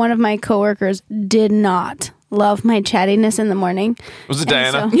 So one of my coworkers did not love my chattiness in the morning. Was it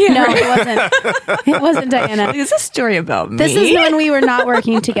Diana? So, no, it wasn't. It wasn't Diana. It's a story about me. This is when we were not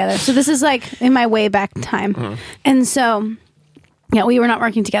working together. So this is like in my way back time. Mm-hmm. And so... yeah, we were not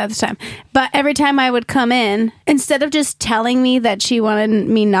working together this time. But every time I would come in, instead of just telling me that she wanted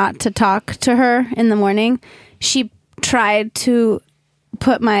me not to talk to her in the morning, she tried to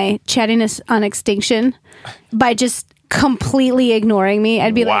put my chattiness on extinction by just completely ignoring me.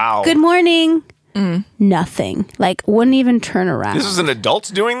 I'd be like, good morning. Nothing. Like, wouldn't even turn around. This is an adult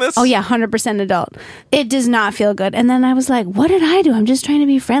doing this? Oh, yeah, 100% adult. It does not feel good. And then I was like, what did I do? I'm just trying to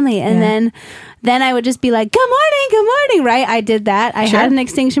be friendly. And then I would just be like, good morning, right? I did that. I had an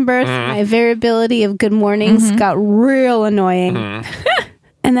extinction burst. My variability of good mornings got real annoying.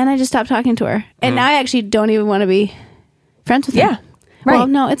 And then I just stopped talking to her. And now I actually don't even want to be friends with her. Yeah. Right. Well,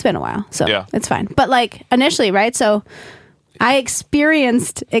 no, it's been a while, so it's fine. But like initially, right? So I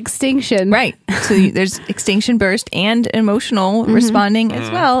experienced extinction. Right. So there's extinction burst and emotional responding as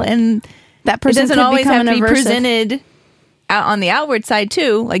well. And that person doesn't always have to be presented out on the outward side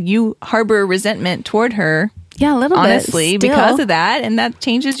too. Like you harbor resentment toward her. Yeah, a little honestly, bit. Because of that. And that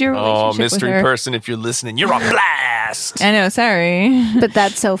changes your relationship mystery with her. Person, if you're listening, you're on blast. I know, sorry. But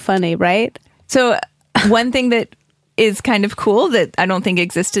that's so funny, right? So one thing that is kind of cool that I don't think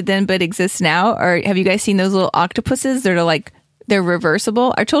existed then but exists now. Or have you guys seen those little octopuses that are like they're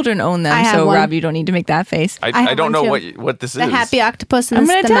reversible? Our children own them, so one. Rob, you don't need to make that face. I don't know what this is. The happy octopus and I'm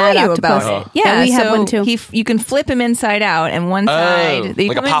going to tell you octopus. about it. Yeah, we have one too. You can flip him inside out, and one side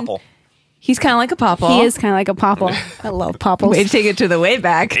like a popple. He's kind of like a popple. He is kind of like a popple. I love popples. Way to take it to the way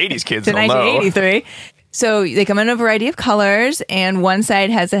back. 80s kids to don't 1983. Know. So they come in a variety of colors, and one side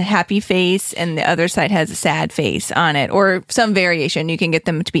has a happy face, and the other side has a sad face on it, or some variation. You can get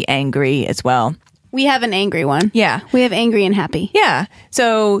them to be angry as well. We have an angry one. Yeah. We have angry and happy. Yeah.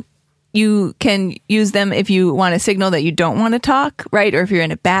 So you can use them if you want to signal that you don't want to talk, right? Or if you're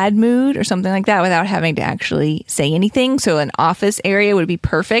in a bad mood or something like that without having to actually say anything. So an office area would be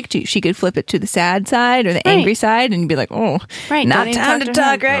perfect. She could flip it to the sad side or the angry side and be like, not time to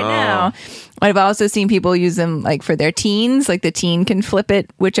talk right now. I've also seen people use them like for their teens, like the teen can flip it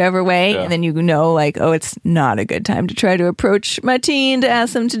whichever way. Yeah. And then it's not a good time to try to approach my teen to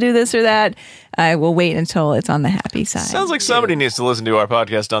ask them to do this or that. I will wait until it's on the happy side. Sounds like somebody needs to listen to our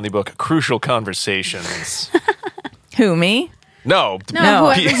podcast on the book Crucial Conversations. Who, me? No.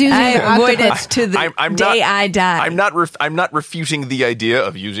 Whoever's using I avoid it to the day I die. I'm not refuting the idea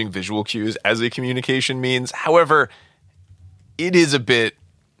of using visual cues as a communication means. However, it is a bit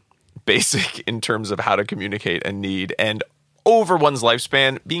basic in terms of how to communicate a need, and over one's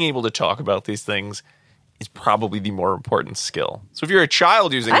lifespan, being able to talk about these things is probably the more important skill. So if you're a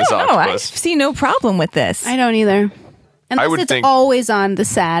child using this octopus, I see no problem with this. I don't either. Unless it's always on the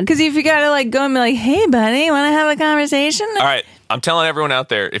sad. Because if you gotta go and be like, hey buddy, wanna have a conversation? All right, I'm telling everyone out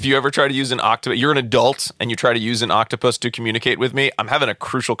there, if you ever try to use an octopus, you're an adult and you try to use an octopus to communicate with me, I'm having a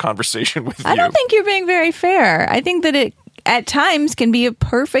crucial conversation with you. I don't think you're being very fair. I think that it at times can be a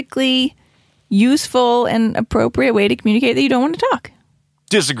perfectly useful and appropriate way to communicate that you don't want to talk.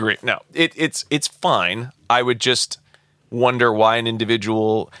 Disagree. No, it's fine. I would just wonder why an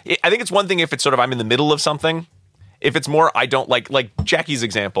individual... I think it's one thing if it's sort of I'm in the middle of something. If it's more I don't like Jackie's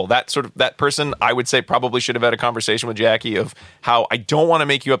example, that person I would say probably should have had a conversation with Jackie of how I don't want to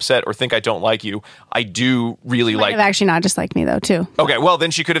make you upset or think I don't like you. I do really like... She might have actually not just liked me though too. Okay, well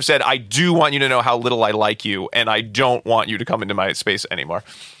then she could have said I do want you to know how little I like you and I don't want you to come into my space anymore.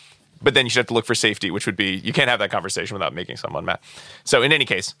 But then you should have to look for safety, which would be you can't have that conversation without making someone mad. So in any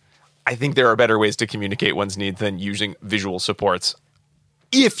case, I think there are better ways to communicate one's needs than using visual supports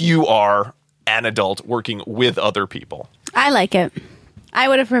if you are an adult working with other people. I like it. I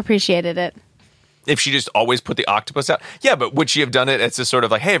would have appreciated it. If she just always put the octopus out. Yeah, but would she have done it as a sort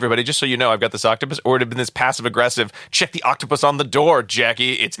of like, hey, everybody, just so you know, I've got this octopus? Or would it have been this passive-aggressive, check the octopus on the door,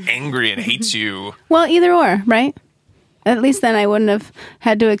 Jackie. It's angry and hates you. Well, either or, right? At least then I wouldn't have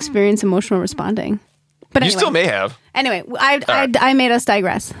had to experience emotional responding. But anyway, you still may have. Anyway, I made us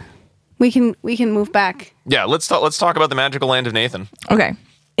digress. We can move back. Yeah, let's talk about the magical land of Nathan. Okay.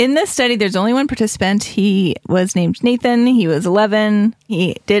 In this study, there's only one participant. He was named Nathan. He was 11.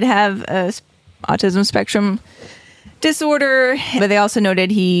 He did have a autism spectrum disorder, but they also noted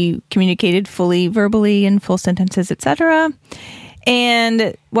he communicated fully verbally in full sentences, etc.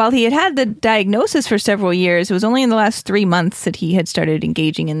 And while he had the diagnosis for several years, it was only in the last 3 months that he had started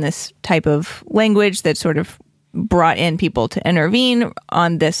engaging in this type of language that sort of brought in people to intervene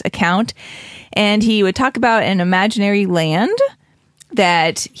on this account. And he would talk about an imaginary land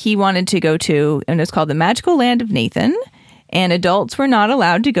that he wanted to go to, and it's called the Magical Land of Nathan, and adults were not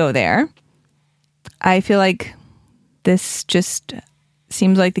allowed to go there. I feel like this just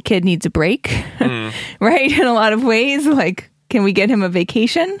seems like the kid needs a break, right? In a lot of ways, like, can we get him a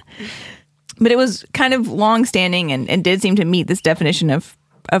vacation? But it was kind of long-standing and did seem to meet this definition of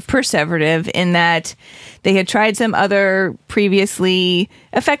perseverative, in that they had tried some other previously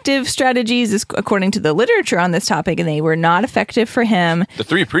effective strategies according to the literature on this topic, and they were not effective for him. The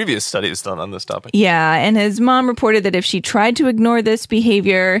 3 previous studies done on this topic. Yeah, and his mom reported that if she tried to ignore this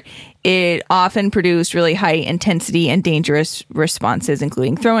behavior, it often produced really high intensity and dangerous responses,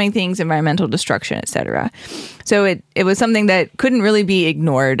 including throwing things, environmental destruction, etc. So it was something that couldn't really be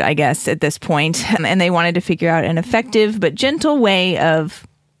ignored, I guess, at this point. And they wanted to figure out an effective but gentle way of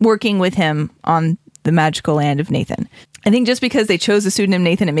working with him on the Magical Land of Nathan. I think just because they chose the pseudonym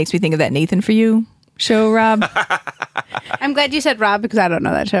Nathan, it makes me think of that Nathan For You show, Rob. I'm glad you said Rob, because I don't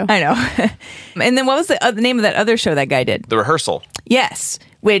know that show. I know. And then what was the name of that other show that guy did? The Rehearsal. Yes,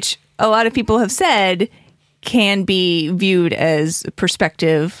 which a lot of people have said can be viewed as a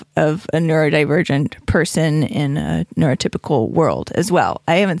perspective of a neurodivergent person in a neurotypical world as well.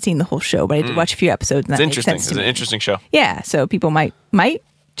 I haven't seen the whole show, but I did watch a few episodes. And it's interesting. It's an interesting show. Yeah, so people might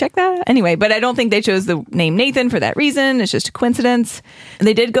check that out. Anyway, but I don't think they chose the name Nathan for that reason. It's just a coincidence.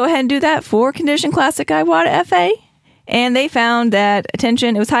 They did go ahead and do that for Condition Classic Iwata FA. And they found that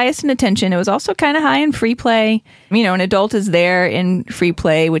attention, it was highest in attention. It was also kind of high in free play. You know, an adult is there in free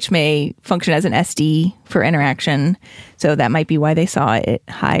play, which may function as an SD for interaction. So that might be why they saw it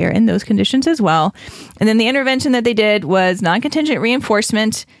higher in those conditions as well. And then the intervention that they did was non-contingent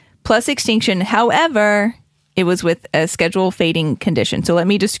reinforcement plus extinction. However, it was with a schedule fading condition. So let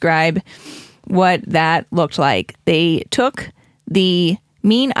me describe what that looked like. They took the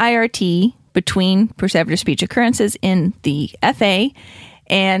mean IRT between perseverative speech occurrences in the FA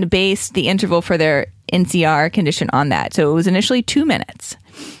and based the interval for their NCR condition on that. So it was initially 2 minutes.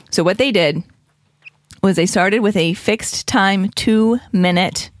 So what they did was they started with a fixed time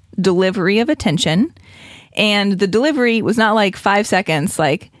 2-minute delivery of attention. And the delivery was not like 5 seconds,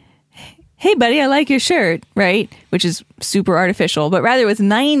 like, hey, buddy, I like your shirt, right? Which is super artificial, but rather it was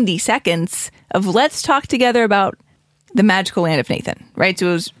 90 seconds of let's talk together about the Magical Land of Nathan, right? So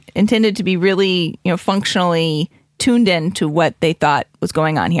it was intended to be really, functionally tuned in to what they thought was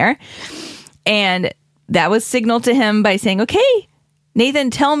going on here. And that was signaled to him by saying, okay,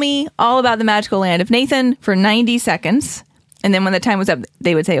 Nathan, tell me all about the Magical Land of Nathan for 90 seconds. And then when the time was up,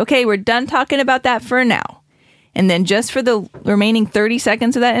 they would say, okay, we're done talking about that for now. And then just for the remaining 30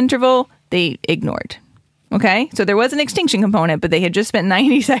 seconds of that interval, they ignored. Okay? So there was an extinction component, but they had just spent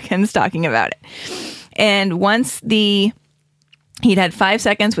 90 seconds talking about it. And once he'd had 5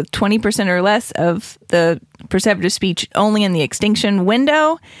 seconds with 20% or less of the perseverative speech only in the extinction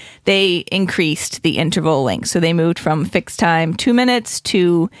window, they increased the interval length. So they moved from fixed time 2 minutes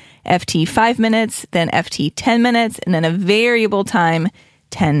to FT 5 minutes, then FT 10 minutes, and then a variable time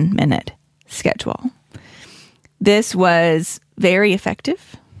 10-minute schedule. This was very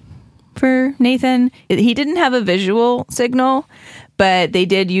effective for Nathan. He didn't have a visual signal, but they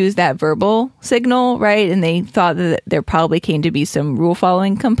did use that verbal signal, right? And they thought that there probably came to be some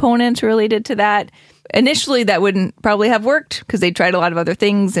rule-following components related to that. Initially, that wouldn't probably have worked because they tried a lot of other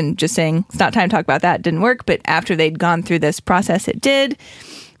things and just saying, it's not time to talk about that, didn't work. But after they'd gone through this process, it did.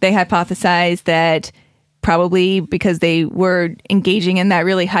 They hypothesized that probably because they were engaging in that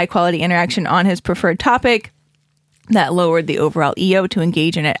really high-quality interaction on his preferred topic, that lowered the overall EO to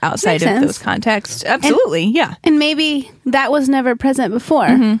engage in it outside of those contexts. Absolutely, yeah. And maybe that was never present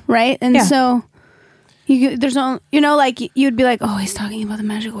before, right? And so there's no, like you'd be like, oh, he's talking about the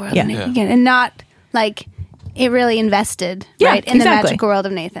magical world of Nathan again, and not like it really invested, right, in the magical world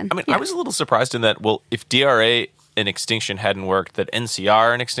of Nathan. I mean, I was a little surprised in that, well, if DRA and extinction hadn't worked, that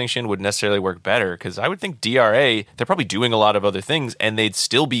NCR and extinction would necessarily work better, because I would think DRA, they're probably doing a lot of other things, and they'd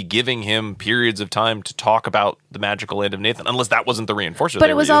still be giving him periods of time to talk about the Magical Land of Nathan, unless that wasn't the reinforcer. But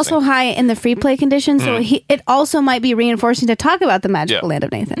it was also high in the free play condition, so it also might be reinforcing to talk about the Magical Land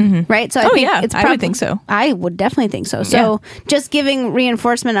of Nathan, right? So I think it's I would think so. I would definitely think so. So just giving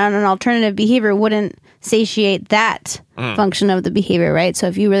reinforcement on an alternative behavior wouldn't satiate that function of the behavior, right? So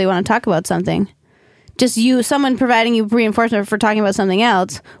if you really want to talk about something, just someone providing you reinforcement for talking about something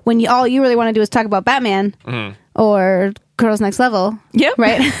else, when all you really want to do is talk about Batman or Girls Next Level,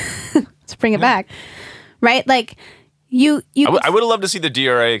 right? Let's bring it back, right? Like, I would have loved to see the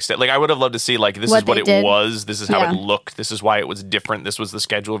DRA extend. Like, I would have loved to see, like, this is what it was. This is how it looked. This is why it was different. This was the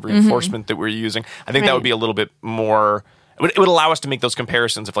schedule of reinforcement that we're using. I think that would be a little bit more... It would allow us to make those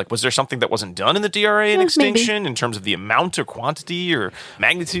comparisons of, like, was there something that wasn't done in the DRA in extinction in terms of the amount or quantity or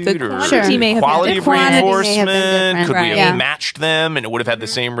magnitude or quality of reinforcement? Could we have matched them and it would have had the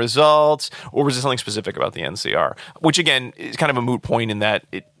same results? Or was there something specific about the NCR? Which, again, is kind of a moot point in that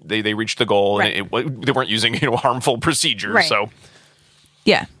they reached the goal and they weren't using harmful procedures. Right. So,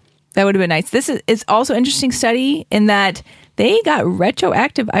 yeah, that would have been nice. This is also an interesting study in that they got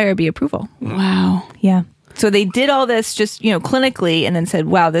retroactive IRB approval. Wow. Yeah. So they did all this just, clinically and then said,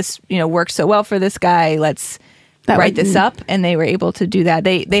 wow, this, works so well for this guy. Let's write this up. And they were able to do that.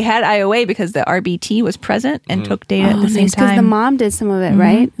 They had IOA because the RBT was present and took data at the same time. Because the mom did some of it,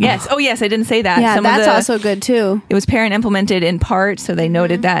 right? Yes. Oh, yes. I didn't say that. Yeah, that's also good too. It was parent implemented in part. So they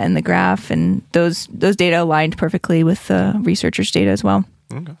noted that in the graph. And those data aligned perfectly with the researchers' data as well.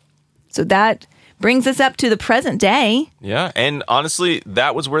 Okay. So that brings us up to the present day. Yeah, and honestly,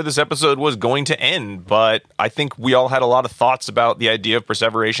 that was where this episode was going to end, but I think we all had a lot of thoughts about the idea of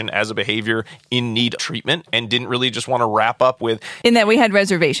perseveration as a behavior in need of treatment and didn't really just want to wrap up with... In that we had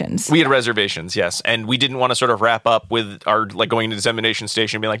reservations. We had reservations, yes, and we didn't want to sort of wrap up with our, like, going to the dissemination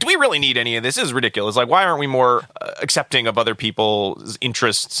station and being like, do we really need any of this? This is ridiculous. Like, why aren't we more accepting of other people's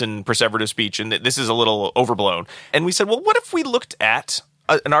interests in perseverative speech? And this is a little overblown. And we said, well, what if we looked at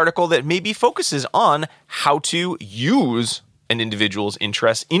an article that maybe focuses on how to use an individual's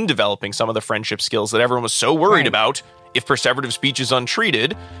interest in developing some of the friendship skills that everyone was so worried about if perseverative speech is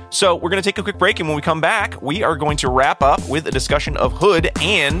untreated. So we're going to take a quick break, and when we come back, we are going to wrap up with a discussion of Hood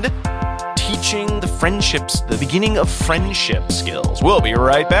and teaching the friendships, the beginning of friendship skills. We'll be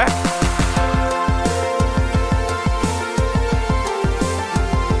right back.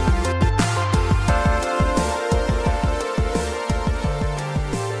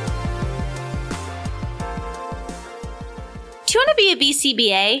 Do you want to be a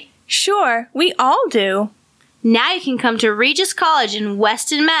BCBA? Sure, we all do. Now you can come to Regis College in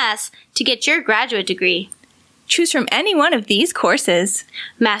Weston, Mass. to get your graduate degree. Choose from any one of these courses.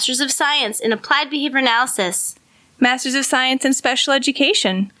 Masters of Science in Applied Behavior Analysis. Masters of Science in Special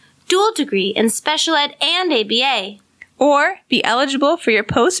Education. Dual degree in Special Ed and ABA. Or be eligible for your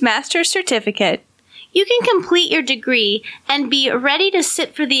postmaster's certificate. You can complete your degree and be ready to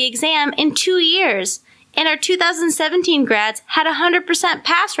sit for the exam in 2 years. And our 2017 grads had a 100%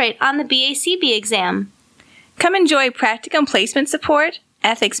 pass rate on the BACB exam. Come enjoy practicum placement support,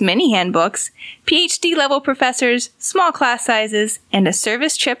 ethics mini handbooks, PhD-level professors, small class sizes, and a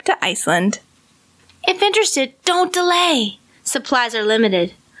service trip to Iceland. If interested, don't delay. Supplies are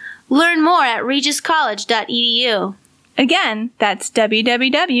limited. Learn more at regiscollege.edu. Again, that's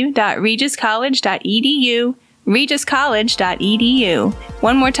www.regiscollege.edu, regiscollege.edu.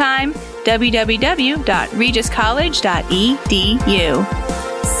 One more time,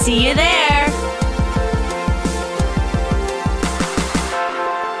 www.regiscollege.edu. See you there!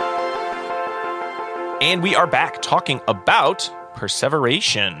 And we are back talking about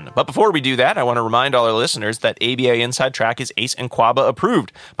Perseveration. But before we do that, I want to remind all our listeners that ABA Inside Track is ACE and QABA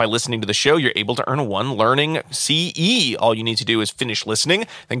approved. By listening to the show, you're able to earn one Learning CE. All you need to do is finish listening,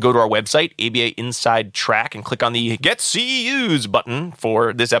 then go to our website, ABA Inside Track, and click on the Get CEUs button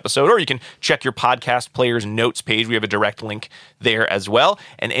for this episode. Or you can check your podcast player's notes page. We have a direct link there as well.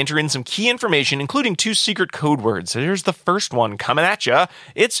 And enter in some key information, including 2 secret code words. So here's the first one coming at you.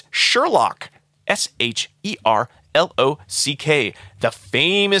 It's Sherlock. SHERLOCK, the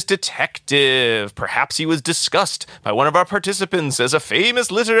famous detective. Perhaps he was discussed by one of our participants as a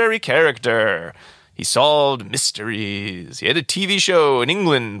famous literary character. He solved mysteries. He had a TV show in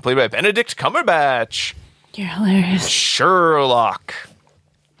England played by Benedict Cumberbatch. You're hilarious. Sherlock.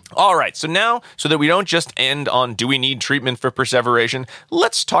 All right, so now, so that we don't just end on do we need treatment for perseveration,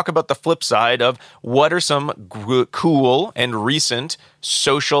 let's talk about the flip side of what are some cool and recent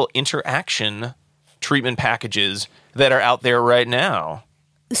social interaction treatment packages that are out there right now.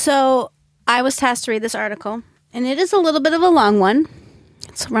 So I was tasked to read this article, and it is a little bit of a long one.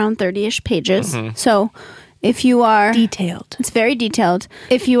 It's around 30-ish pages. Mm-hmm. So if you are... Detailed. It's very detailed.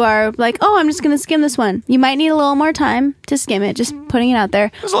 If you are like, oh, I'm just going to skim this one, you might need a little more time to skim it, just putting it out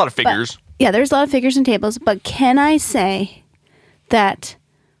there. There's a lot of figures. There's a lot of figures and tables. But can I say that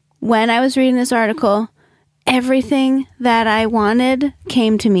when I was reading this article, everything that I wanted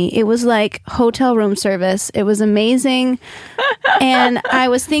came to me. It was like hotel room service. It was amazing. And I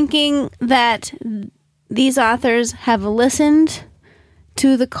was thinking that these authors have listened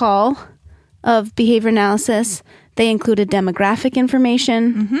to the call of behavior analysis. They included demographic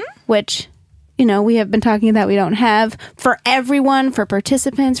information, which we have been talking that we don't have for everyone, for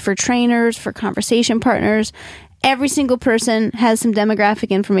participants, for trainers, for conversation partners. Every single person has some demographic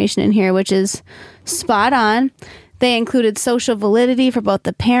information in here, which is spot on. They included social validity for both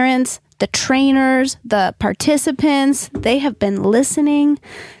the parents, the trainers, the participants. They have been listening.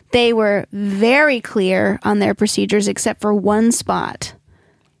 They were very clear on their procedures except for one spot.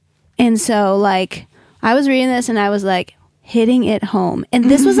 And so, I was reading this and I was hitting it home. And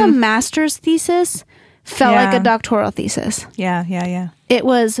this was a master's thesis, felt like a doctoral thesis. Yeah. It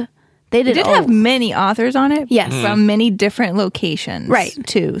was... They did have many authors on it, yes, from many different locations, right?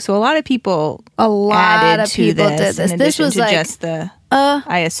 Too. So a lot of people, did this. This was just the,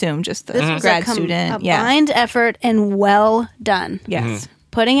 I assume, just the grad student. A blind effort and well done. Yes,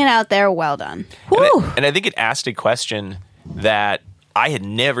 putting it out there, well done. And I think it asked a question that I had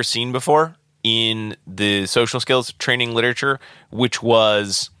never seen before in the social skills training literature, which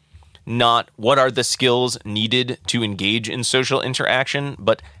was not what are the skills needed to engage in social interaction,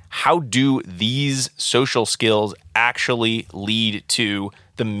 but how do these social skills actually lead to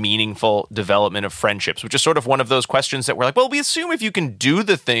the meaningful development of friendships, which is sort of one of those questions that we're like, well, we assume if you can do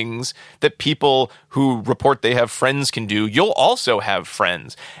the things that people who report they have friends can do, you'll also have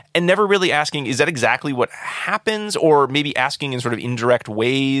friends. And never really asking, is that exactly what happens? Or maybe asking in sort of indirect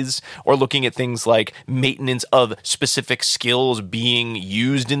ways, or looking at things like maintenance of specific skills being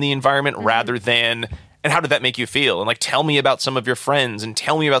used in the environment rather than... And how did that make you feel? And tell me about some of your friends and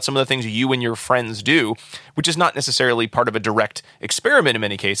tell me about some of the things you and your friends do, which is not necessarily part of a direct experiment in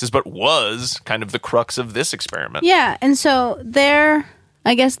many cases, but was kind of the crux of this experiment. Yeah. And so their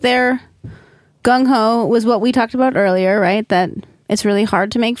gung-ho was what we talked about earlier, right? That it's really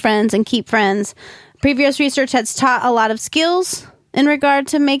hard to make friends and keep friends. Previous research has taught a lot of skills in regard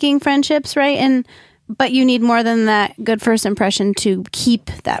to making friendships, right? But you need more than that good first impression to keep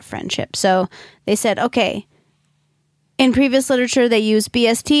that friendship. So they said, okay, in previous literature, they used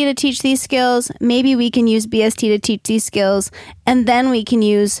BST to teach these skills. Maybe we can use BST to teach these skills. And then we can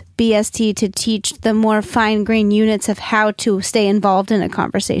use BST to teach the more fine-grained units of how to stay involved in a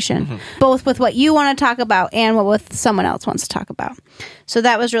conversation, both with what you want to talk about and what someone else wants to talk about. So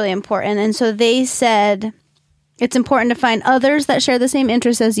that was really important. And so they said it's important to find others that share the same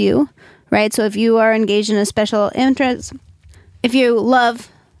interests as you. Right? So if you are engaged in a special interest, if you love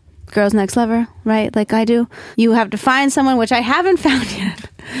Girls Next Level, right? Like I do, you have to find someone, which I haven't found yet.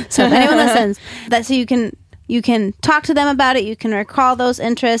 So if anyone listens, so you can talk to them about it, you can recall those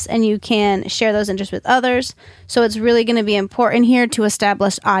interests, and you can share those interests with others. So it's really going to be important here to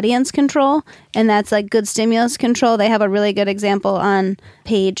establish audience control, and that's good stimulus control. They have a really good example on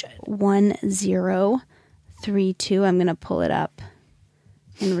page 1032. I'm going to pull it up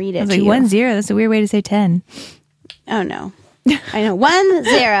and read it. I was like 10. That's a weird way to say 10. Oh no, I know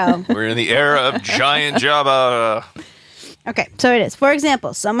 10. We're in the era of giant Java. Okay, so it is. For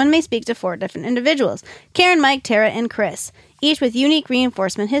example, someone may speak to 4 different individuals: Karen, Mike, Tara, and Chris, each with unique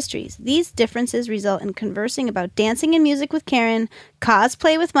reinforcement histories. These differences result in conversing about dancing and music with Karen,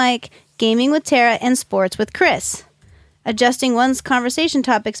 cosplay with Mike, gaming with Tara, and sports with Chris. Adjusting one's conversation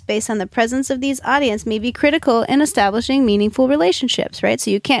topics based on the presence of these audience may be critical in establishing meaningful relationships, right? So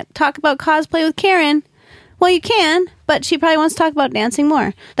you can't talk about cosplay with Karen. Well, you can, but she probably wants to talk about dancing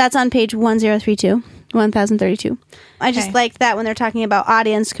more. That's on page 1032. I just like that when they're talking about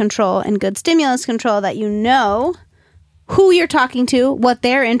audience control and good stimulus control, that you know who you're talking to, what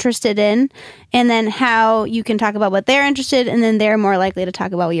they're interested in, and then how you can talk about what they're interested in, and then they're more likely to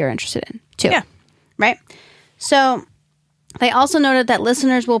talk about what you're interested in, too. Yeah. Right? So... They also noted that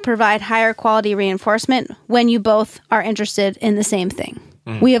listeners will provide higher quality reinforcement when you both are interested in the same thing.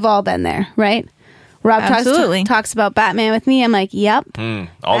 We have all been there, right? Rob talks about Batman with me. I'm like, yep. All Batman.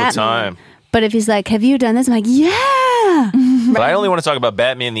 The time. But if he's like, have you done this? I'm like, yeah. But I only want to talk about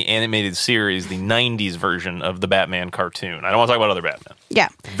Batman, the animated series, the 90s version of the Batman cartoon. I don't want to talk about other Batman. Yeah.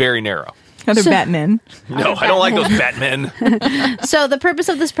 Very narrow. Other Batmen. No, I don't like those Batmen. So the purpose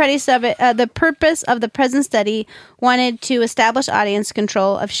of this the present study wanted to establish audience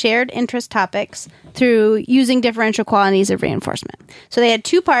control of shared interest topics through using differential qualities of reinforcement. So they had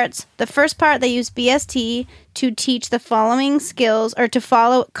 2 parts. The first part, they used BST to teach the following skills, or to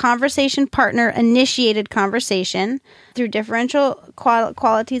follow conversation partner initiated conversation through differential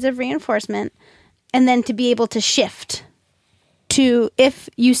qualities of reinforcement, and then to be able to shift to if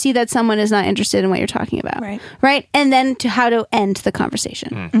you see that someone is not interested in what you're talking about. Right? And then to how to end the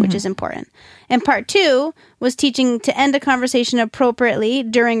conversation, which is important. And part 2 was teaching to end a conversation appropriately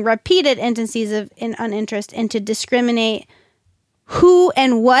during repeated instances of uninterest, and to discriminate who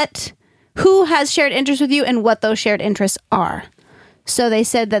has shared interests with you and what those shared interests are. So they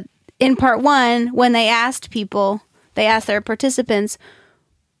said that in part 1, when they asked their participants,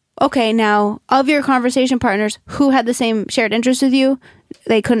 okay, now, of your conversation partners, who had the same shared interest with you?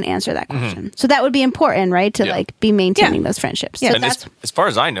 They couldn't answer that question. So that would be important, right? To like be maintaining those friendships. Yeah. So And as far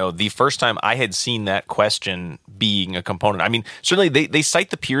as I know, the first time I had seen that question being a component, I mean, certainly they cite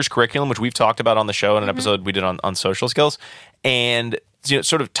the peers curriculum, which we've talked about on the show in an episode we did on social skills. And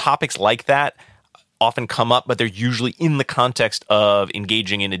sort of topics like that often come up, but they're usually in the context of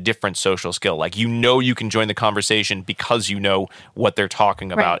engaging in a different social skill. Like, you can join the conversation because you know what they're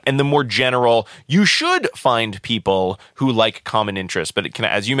talking about. Right. And the more general, you should find people who like common interests. But it can,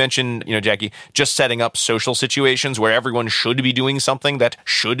 as you mentioned, Jackie, just setting up social situations where everyone should be doing something that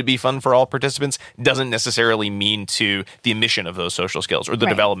should be fun for all participants doesn't necessarily mean to the omission of those social skills or the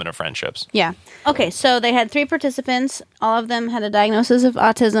development of friendships. Yeah. Okay, so they had 3 participants. All of them had a diagnosis of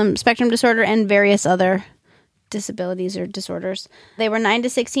autism spectrum disorder and various other disabilities or disorders. They were 9 to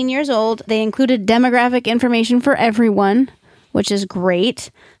 16 years old. They included demographic information for everyone, which is great.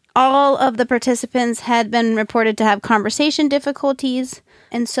 All of the participants had been reported to have conversation difficulties,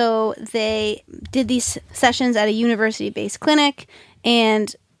 and so they did these sessions at a university-based clinic,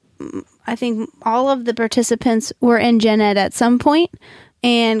 and I think all of the participants were in gen ed at some point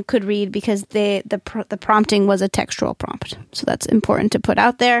and could read because the prompting was a textual prompt. So that's important to put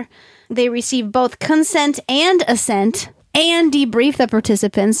out there. They received both consent and assent and debrief the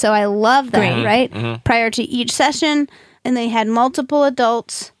participants. So I love that, right? Prior to each session. And they had multiple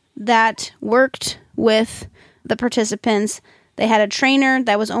adults that worked with the participants. They had a trainer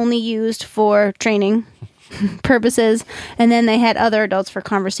that was only used for training purposes. And then they had other adults for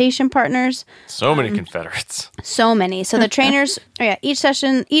conversation partners. So many Confederates. So many. So the trainers,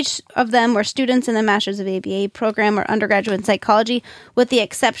 each of them were students in the Masters of ABA program or undergraduate in psychology, with the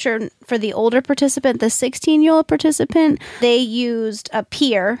exception for the older participant, the 16-year-old participant, they used a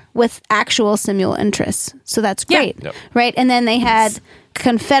peer with actual similar interests. So that's great, right? And then they had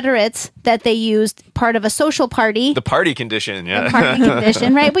Confederates that they used part of a social party. The party condition, The party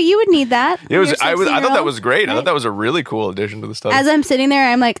condition, right? But you would need that. I thought that was great. Right? I thought that was a really cool addition to the study. As I'm sitting there,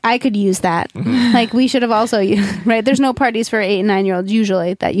 I'm like, I could use that. Like, we should have also used, right? There's no parties for 8 and 9-year-olds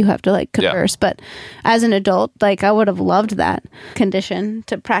usually that you have to like converse. But as an adult, like, I would have loved that condition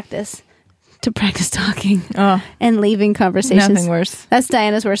to practice talking and leaving conversations. Nothing worse. That's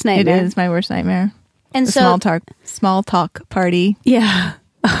Diana's worst nightmare. It is my worst nightmare. And the so small talk party. Yeah.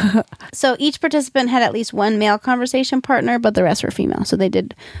 So each participant had at least one male conversation partner, but the rest were female. So they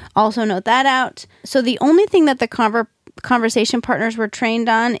did also note that out. So the only thing that the conversation partners were trained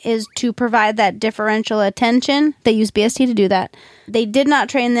on is to provide that differential attention. They used BST to do that. They did not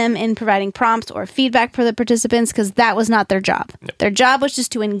train them in providing prompts or feedback for the participants because that was not their job. Yep. Their job was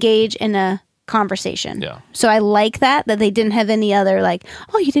just to engage in a conversation. Yeah. So I like that they didn't have any other like,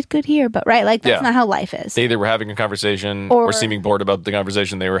 oh, you did good here, but right, like that's not how life is. They either were having a conversation or seeming bored about the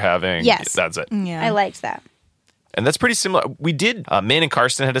conversation they were having. Yes. That's it. Yeah. I liked that. And that's pretty similar. We did, Mann and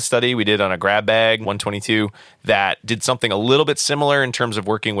Karsten had a study we did on a grab bag, 122, that did something a little bit similar in terms of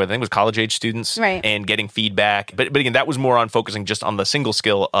working with, I think it was college-age students and getting feedback. But again, that was more on focusing just on the single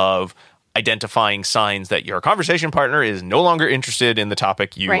skill of identifying signs that your conversation partner is no longer interested in the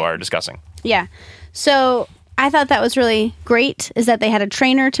topic you are discussing. Yeah. So I thought that was really great, is that they had a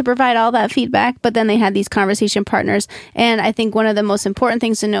trainer to provide all that feedback, but then they had these conversation partners. And I think one of the most important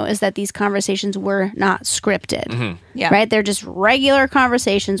things to know is that these conversations were not scripted. Right? They're just regular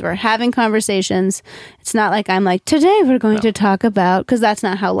conversations. We're having conversations. It's not like I'm like, today we're going to talk about, because that's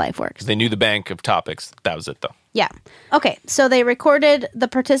not how life works. They knew the bank of topics. That was it, though. Yeah. Okay. So they recorded the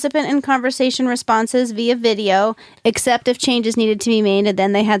participant and conversation responses via video, except if changes needed to be made, and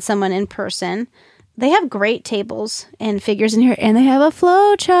then they had someone in person. They have great tables and figures in here, and they have a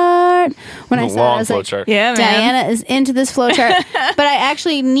flow chart. When I saw it, I was like, chart. Yeah, Diana is into this flow chart. But I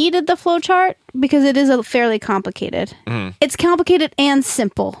actually needed the flow chart because it is fairly complicated. It's complicated and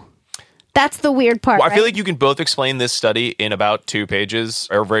simple. That's the weird part. Well, I feel like you can both explain this study in about 2 pages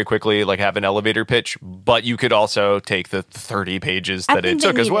or very quickly, like have an elevator pitch, but you could also take the 30 pages that it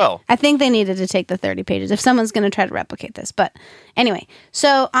took as well. I think they needed to take the 30 pages if someone's going to try to replicate this. But anyway,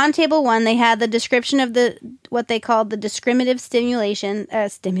 so on table 1, they had the description of what they called the discriminative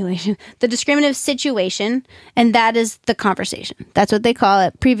the discriminative situation, and that is the conversation. That's what they call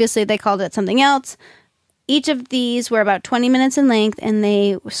it. Previously, they called it something else. Each of these were about 20 minutes in length, and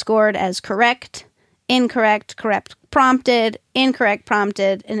they scored as correct, incorrect, correct prompted, incorrect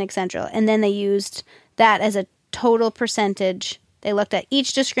prompted, and etc. And then they used that as a total percentage. They looked at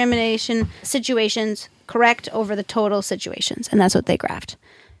each discrimination situations correct over the total situations, and that's what they graphed.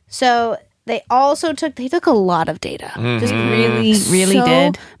 So They also took a lot of data. Just really so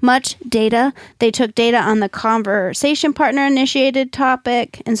did. Much data. They took data on the conversation partner initiated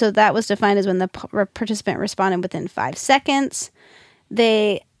topic. And so that was defined as when the participant responded within 5 seconds.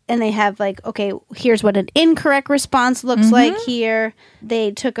 They have like, okay, here's what an incorrect response looks like here.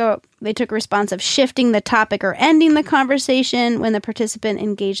 They took a response of shifting the topic or ending the conversation when the participant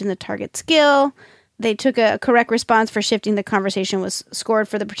engaged in the target skill. They took a correct response for shifting the conversation was scored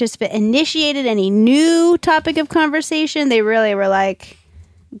for the participant initiated any new topic of conversation. They really were like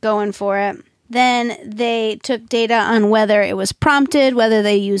going for it. Then they took data on whether it was prompted, whether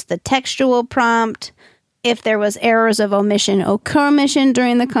they used the textual prompt, if there was errors of omission or commission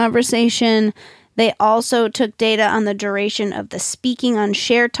during the conversation. They also took data on the duration of the speaking on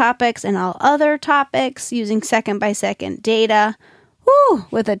shared topics and all other topics using second-by-second data. Woo!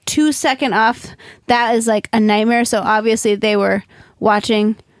 With a 2-second off, that is like a nightmare. So obviously they were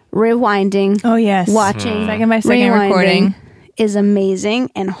watching, rewinding. Oh, yes. Watching, second-by-second recording. Is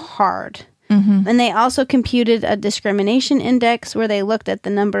amazing and hard. And they also computed a discrimination index where they looked at the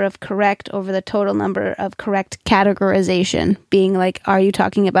number of correct over the total number of correct categorization, being like, are you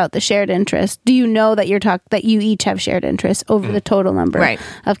talking about the shared interest? Do you know that that you each have shared interests over the total number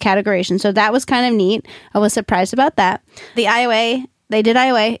of categorization? So that was kind of neat. I was surprised about that. The IOA, they did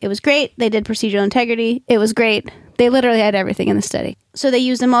IOA. It was great. They did procedural integrity. It was great. They literally had everything in the study. So they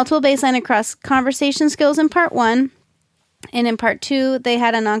used a multiple baseline across conversation skills in part 1. And in part 2, they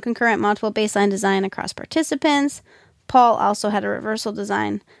had a non-concurrent multiple baseline design across participants. Paul also had a reversal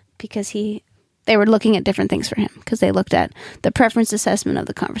design because they were looking at different things for him because they looked at the preference assessment of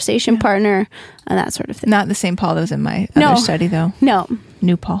the conversation partner and that sort of thing. Not the same Paul that was in my other study, though. No.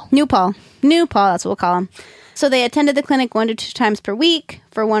 New Paul. New Paul, that's what we'll call him. So they attended the clinic 1 to 2 times per week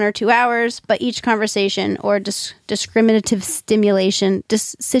for 1 or 2 hours, but each conversation or discriminative stimulation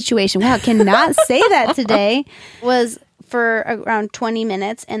situation, wow, cannot say that today, was for around 20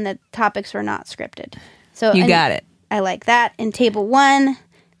 minutes, and the topics were not scripted. So you got it. I like that. In table 1,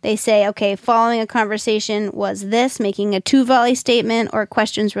 they say, okay, following a conversation was this, making a 2-volley statement or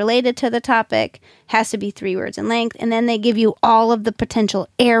questions related to the topic, has to be 3 words in length. And then they give you all of the potential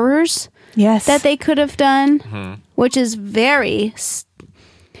errors that they could have done, which is I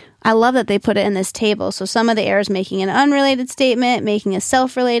love that they put it in this table. So some of the errors, making an unrelated statement, making a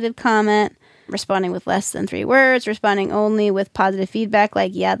self-related comment, responding with less than 3 words, responding only with positive feedback,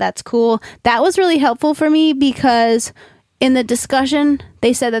 like, yeah, that's cool. That was really helpful for me because in the discussion,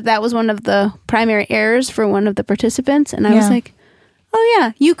 they said that was one of the primary errors for one of the participants. And I was like, oh,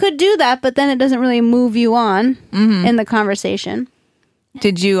 yeah, you could do that, but then it doesn't really move you on in the conversation.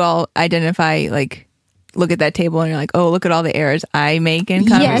 Did you all identify, like, look at that table and you're like, oh, look at all the errors I make in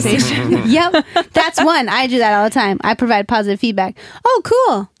conversation? Yes. Yep. That's one. I do that all the time. I provide positive feedback. Oh,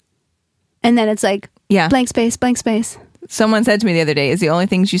 cool. And then it's like, blank space, blank space. Someone said to me the other day, is the only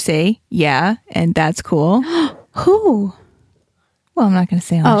things you say, yeah, and that's cool. Who? Well, I'm not going to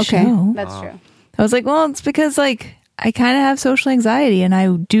say on the show. That's true. I was like, well, it's because, like, I kind of have social anxiety and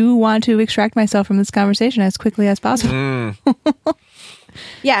I do want to extract myself from this conversation as quickly as possible.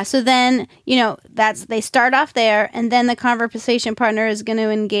 Yeah, so then, they start off there, and then the conversation partner is going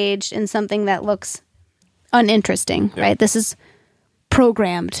to engage in something that looks uninteresting, right? This is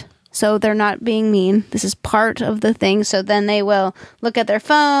programmed. So they're not being mean. This is part of the thing. So then they will look at their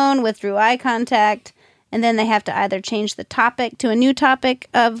phone, withdraw eye contact, and then they have to either change the topic to a new topic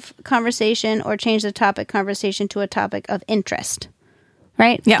of conversation or change the topic conversation to a topic of interest,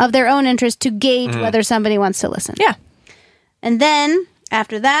 right? Yeah. Of their own interest to gauge whether somebody wants to listen. Yeah. And then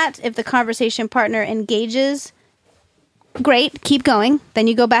after that, if the conversation partner engages, great, keep going. Then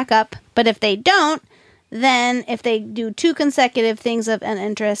you go back up. But if they don't, then if they do 2 consecutive things of an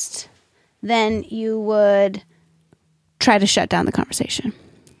interest, then you would try to shut down the conversation,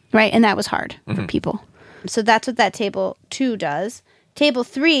 right? And that was hard for people. So that's what that table 2 does. Table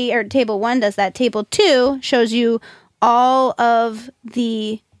 1 does that. Table 2 shows you all of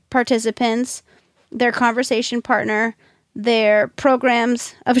the participants, their conversation partner, their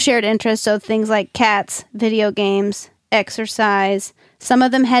programs of shared interest. So things like cats, video games, exercise. Some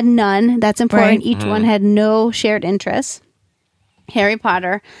of them had none. That's important. Right. Each one had no shared interests. Harry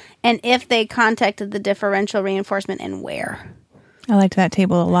Potter. And if they contacted the differential reinforcement and where. I liked that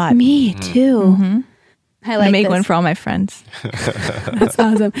table a lot. Me too. I like make one for all my friends. That's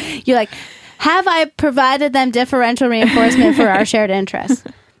awesome. You're like, have I provided them differential reinforcement for our shared interests?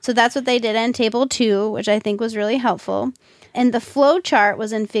 So that's what they did in table 2, which I think was really helpful. And the flow chart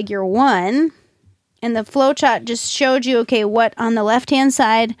was in figure 1. And the flow chart just showed you, okay, what on the left-hand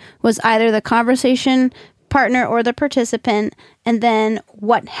side was either the conversation partner or the participant, and then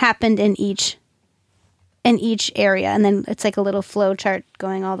what happened in each area. And then it's like a little flow chart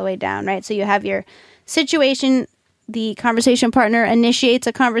going all the way down, right? So you have your situation, the conversation partner initiates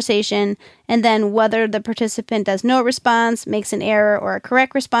a conversation, and then whether the participant does no response, makes an error, or a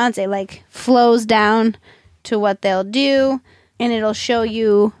correct response, it like flows down to what they'll do, and it'll show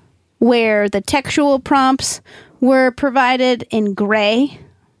you where the textual prompts were provided in gray.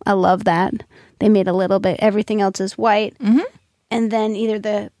 I love that. They made a little bit, everything else is white. Mm-hmm. And then either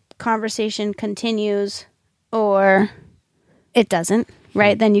the conversation continues or it doesn't,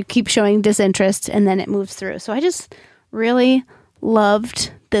 right? Then you keep showing disinterest and then it moves through. So I just really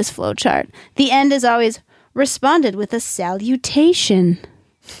loved this flowchart. The end is always responded with a salutation.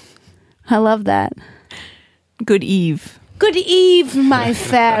 I love that. Good eve. Good eve, my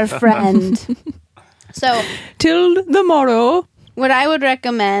fair friend. So, till the morrow. What I would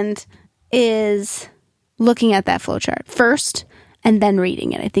recommend is looking at that flowchart first and then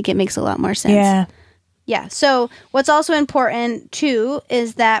reading it. I think it makes a lot more sense. Yeah. So what's also important, too,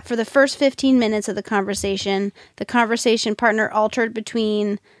 is that for the first 15 minutes of the conversation partner altered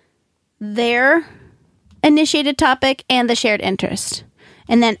between their initiated topic and the shared interest.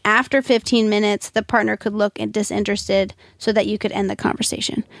 And then after 15 minutes, the partner could look disinterested so that you could end the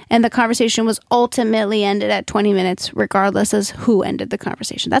conversation. And the conversation was ultimately ended at 20 minutes, regardless as who ended the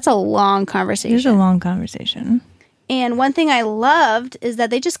conversation. That's a long conversation. It's a long conversation. And one thing I loved is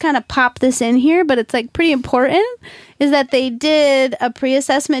that they just kind of popped this in here, but it's like pretty important, is that they did a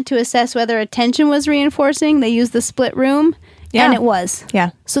pre-assessment to assess whether attention was reinforcing. They used the split room, and it was.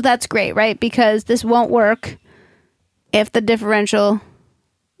 Yeah. So that's great, right? Because this won't work if the differential,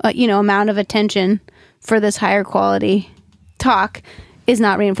 amount of attention for this higher quality talk is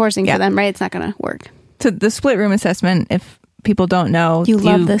not reinforcing for them, right? It's not going to work. So the split room assessment, if people don't know, you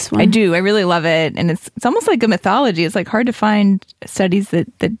love this one. I do. I really love it. And it's almost like a mythology. It's like hard to find studies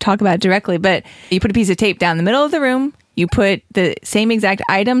that talk about it directly. But you put a piece of tape down the middle of the room. You put the same exact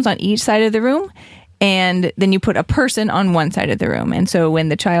items on each side of the room. And then you put a person on one side of the room. And so when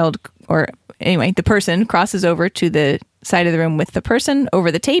the child, the person crosses over to the side of the room with the person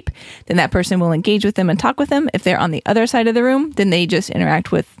over the tape, then that person will engage with them and talk with them. If they're on the other side of the room, then they just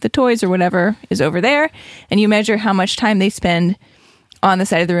interact with the toys or whatever is over there. And you measure how much time they spend on the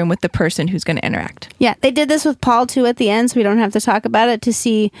side of the room with the person who's going to interact. Yeah, they did this with Paul too at the end, so we don't have to talk about it, to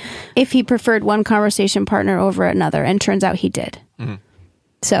see if he preferred one conversation partner over another. And turns out he did. Mm-hmm.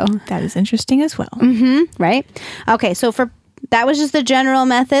 So that is interesting as well. Mm-hmm, right? Okay, so that was just the general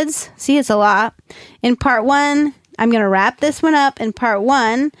methods. See, it's a lot. In part 1, I'm going to wrap this one up. In part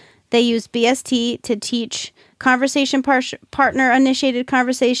 1, they used BST to teach conversation partner-initiated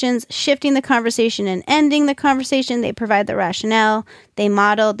conversations, shifting the conversation and ending the conversation. They provide the rationale. They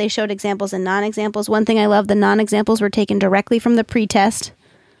modeled. They showed examples and non-examples. One thing I love, the non-examples were taken directly from the pretest.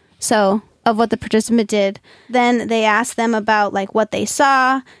 So of what the participant did. Then they asked them about like what they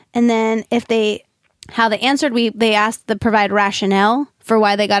saw, and then how they answered. They asked to provide rationale for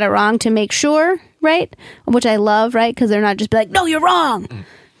why they got it wrong to make sure, right? Which I love, right? Because they're not just be like, no, you're wrong.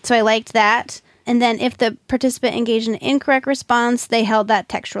 So I liked that. And then if the participant engaged in an incorrect response, they held that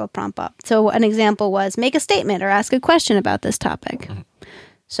textual prompt up. So an example was make a statement or ask a question about this topic.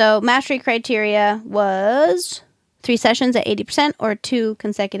 So mastery criteria was 3 sessions at 80% or 2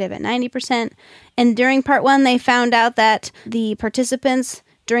 consecutive at 90%. And during part 1, they found out that the participants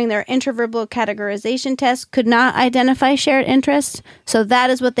during their interverbal categorization test could not identify shared interests. So that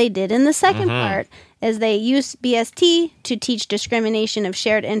is what they did in the second part, is they used BST to teach discrimination of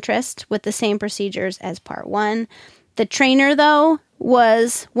shared interest with the same procedures as part 1. The trainer, though,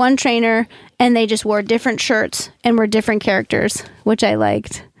 was one trainer, and they just wore different shirts and were different characters, which I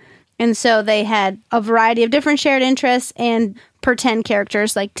liked. And so they had a variety of different shared interests and pretend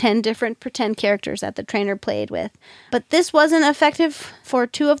characters, like 10 different pretend characters that the trainer played with. But this wasn't effective for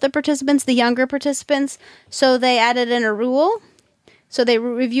 2 of the participants, the younger participants, so they added in a rule. So they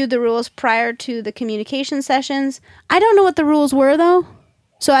reviewed the rules prior to the communication sessions. I don't know what the rules were, though,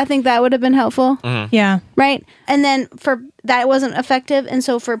 so I think that would have been helpful. Yeah. Right? And then for that, it wasn't effective, and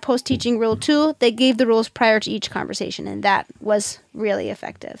so for post-teaching rule 2, they gave the rules prior to each conversation, and that was really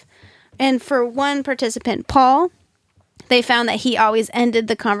effective. And for one participant, Paul, they found that he always ended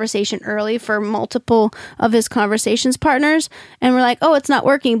the conversation early for multiple of his conversations partners. And we're like, oh, it's not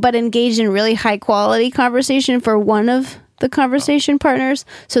working, but engaged in really high quality conversation for one of the conversation partners.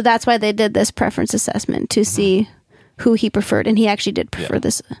 So that's why they did this preference assessment, to see who he preferred, and he actually did prefer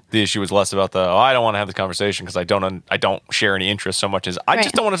this. The issue was less about I don't want to have the conversation because I don't share any interest so much as I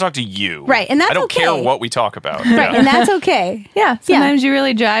just don't want to talk to you. Right, and that's I don't care what we talk about. Right, and that's okay. Yeah, sometimes you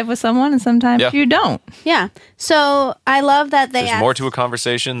really jive with someone, and sometimes you don't. Yeah, so I love that there's more to a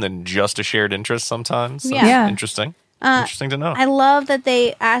conversation than just a shared interest sometimes. That's interesting. Interesting to know. I love that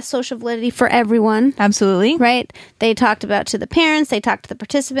they asked social validity for everyone. Absolutely. Right? They talked about to the parents, they talked to the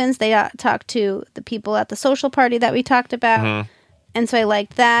participants, they talked to the people at the social party that we talked about. And so I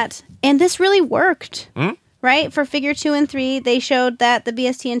liked that. And this really worked. Right? For figure 2 and 3, they showed that the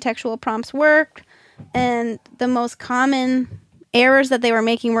BST and textual prompts worked. And the most common errors that they were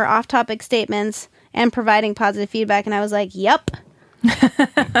making were off-topic statements and providing positive feedback. And I was like, yep.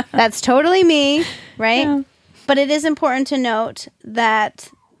 That's totally me. Right? Yeah. But it is important to note that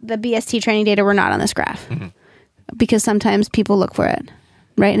the BST training data were not on this graph because sometimes people look for it,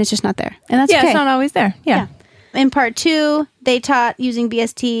 right? And it's just not there. And that's okay. It's not always there. Yeah. In part 2, they taught using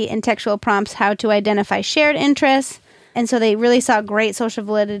BST and textual prompts how to identify shared interests. And so they really saw great social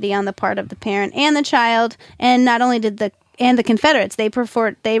validity on the part of the parent and the child. And not only did the Confederates,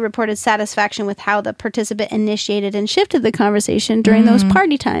 they reported satisfaction with how the participant initiated and shifted the conversation during those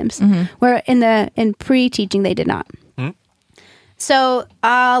party times, where in pre-teaching they did not. So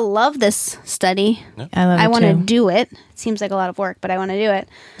I love this study. I want to do it. It seems like a lot of work, but I want to do it.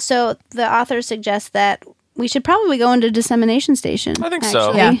 So the authors suggest that we should probably go into dissemination station. I think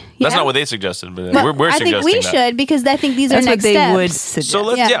so. Yeah. That's not what they suggested, but we're I suggesting think we should, because I think these are next steps. They would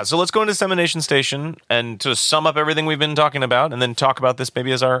suggest. So let's go into dissemination station and to sum up everything we've been talking about, and then talk about this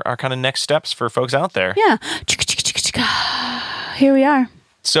maybe as our kind of next steps for folks out there. Yeah. Here we are.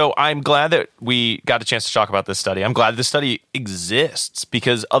 So I'm glad that we got a chance to talk about this study. I'm glad this study exists,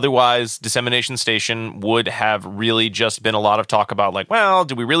 because otherwise dissemination station would have really just been a lot of talk about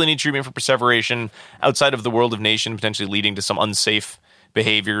do we really need treatment for perseveration outside of the world of nation, potentially leading to some unsafe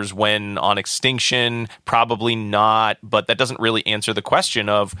behaviors when on extinction? Probably not, but that doesn't really answer the question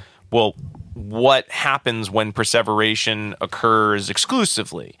of, what happens when perseveration occurs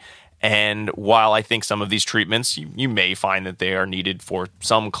exclusively? And while I think some of these treatments, you may find that they are needed for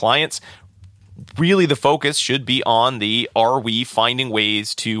some clients, really the focus should be on are we finding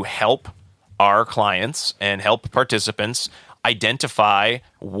ways to help our clients and help participants identify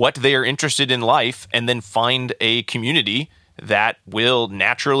what they are interested in life, and then find a community that will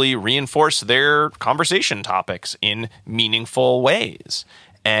naturally reinforce their conversation topics in meaningful ways.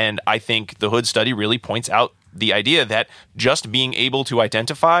 And I think the Hood study really points out the idea that just being able to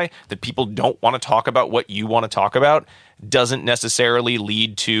identify that people don't want to talk about what you want to talk about doesn't necessarily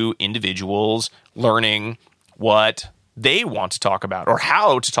lead to individuals learning what they want to talk about or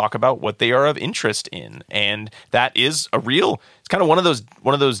how to talk about what they are of interest in. And that is it's kind of one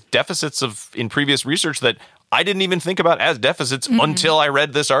of those deficits in previous research that I didn't even think about as deficits until I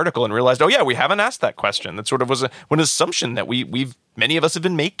read this article and realized, we haven't asked that question. That sort of was an assumption that many of us have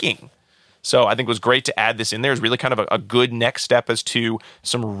been making. So I think it was great to add this in there. It's really kind of a good next step as to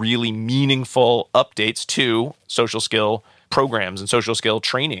some really meaningful updates to social skill programs and social skill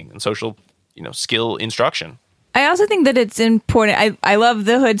training and social skill instruction. I also think that it's important. I love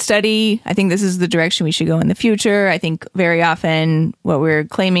the Hood study. I think this is the direction we should go in the future. I think very often what we're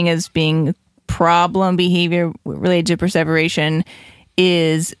claiming as being problem behavior related to perseveration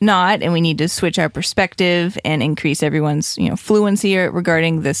is not, and we need to switch our perspective and increase everyone's fluency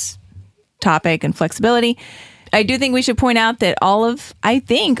regarding this topic and flexibility. I do think we should point out that all of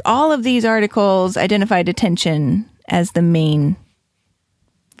these articles identified attention as the main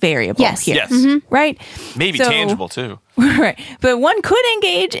variable here. Yes. Right? Maybe tangible too. Right. But one could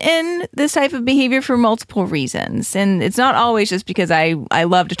engage in this type of behavior for multiple reasons. And it's not always just because I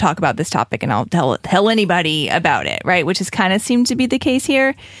love to talk about this topic and I'll tell anybody about it, right? Which has kind of seemed to be the case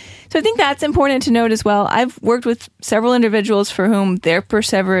here. So I think that's important to note as well. I've worked with several individuals for whom their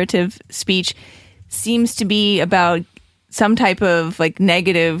perseverative speech seems to be about some type of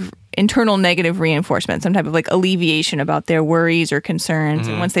internal negative reinforcement, some type of alleviation about their worries or concerns.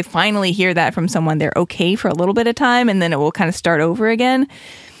 And once they finally hear that from someone, they're okay for a little bit of time, and then it will kind of start over again.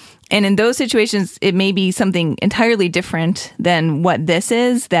 And in those situations, it may be something entirely different than what this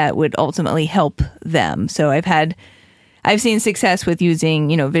is that would ultimately help them. So I've seen success with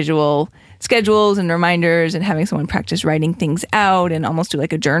using, visual schedules and reminders and having someone practice writing things out and almost do a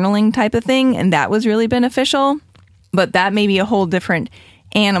journaling type of thing. And that was really beneficial. But that may be a whole different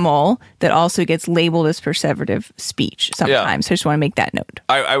animal that also gets labeled as perseverative speech sometimes. So I just want to make that note.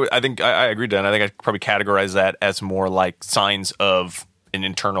 I think I agree, Dan. I think I'd probably categorize that as more like signs of an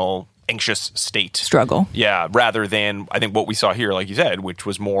internal anxious state. Struggle. Yeah, rather than, I think, what we saw here, like you said, which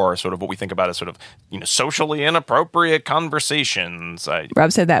was more sort of what we think about as sort of, socially inappropriate conversations.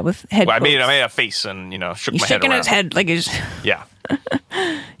 Rob said that with head I made a face and, shook he's my head around. shaking his head like he's... Yeah.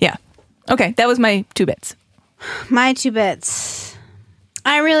 Yeah. Okay, that was my 2 bits. My 2 bits.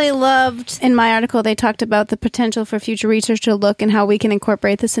 I really loved, in my article, they talked about the potential for future research to look and how we can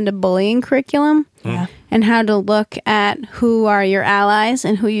incorporate this into bullying curriculum. Yeah. And how to look at who are your allies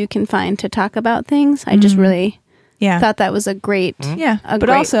and who you can find to talk about things. I just really thought that was a great... Yeah, but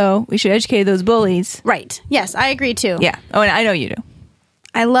also, we should educate those bullies. Right. Yes, I agree too. Yeah. Oh, and I know you do.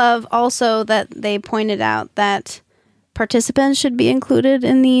 I love also that they pointed out that participants should be included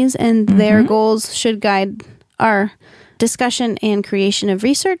in these and their goals should guide our discussion and creation of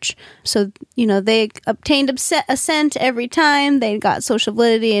research. So, they obtained assent every time. They got social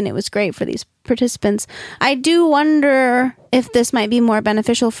validity and it was great for these participants. I do wonder if this might be more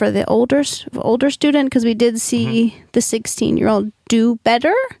beneficial for the older student, because we did see the 16-year-old do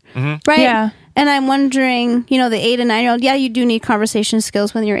better, right? Yeah. And I'm wondering, the 8 and 9-year-old, you do need conversation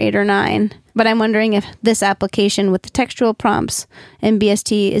skills when you're 8 or 9. But I'm wondering if this application with the textual prompts and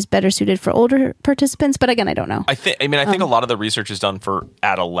BST is better suited for older participants. But again, I don't know. I think a lot of the research is done for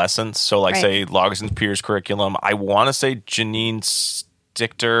adolescents. So say Logson's Peers curriculum. I want to say Janine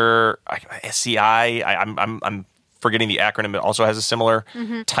Stichter, SCI. I'm forgetting the acronym. It also has a similar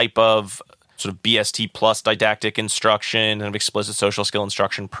type of sort of BST plus didactic instruction and explicit social skill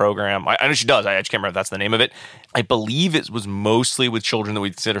instruction program. I know she does. I just can't remember if that's the name of it. I believe it was mostly with children that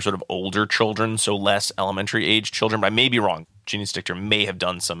we consider sort of older children, so less elementary age children. But I may be wrong. Jeannie Stichter may have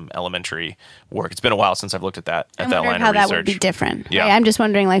done some elementary work. It's been a while since I've looked at that line of research. How that would be different. Yeah. I'm just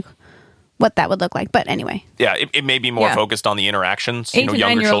wondering what that would look like. But anyway. Yeah, it may be more focused on the interactions.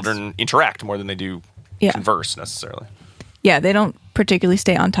 Younger children interact more than they do converse necessarily. Yeah, they don't particularly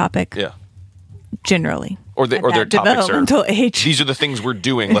stay on topic. Yeah. Generally. Or their topics are, age. These are the things we're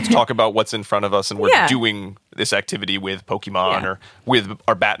doing. Let's talk about what's in front of us, and we're doing this activity with Pokemon or with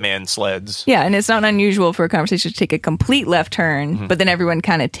our Batman sleds. Yeah, and it's not unusual for a conversation to take a complete left turn, but then everyone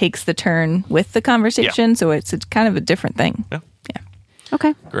kind of takes the turn with the conversation, so it's kind of a different thing. Yeah.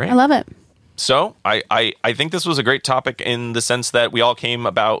 Okay. Great. I love it. So I think this was a great topic in the sense that we all came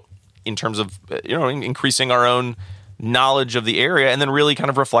about in terms of increasing our own knowledge of the area and then really kind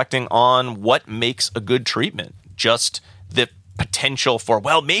of reflecting on what makes a good treatment. Just the potential for,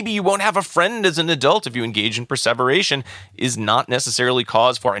 maybe you won't have a friend as an adult if you engage in perseveration is not necessarily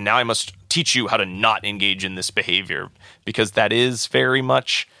cause for, and now I must teach you how to not engage in this behavior, because that is very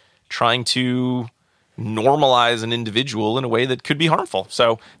much trying to normalize an individual in a way that could be harmful.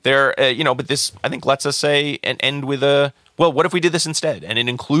 So but this, I think, lets us say and end with what if we did this instead? And it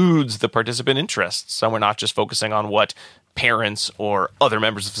includes the participant interests. So we're not just focusing on what parents or other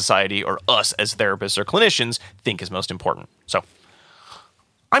members of society or us as therapists or clinicians think is most important. So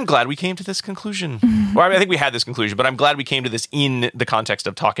I'm glad we came to this conclusion. Well, I think we had this conclusion, but I'm glad we came to this in the context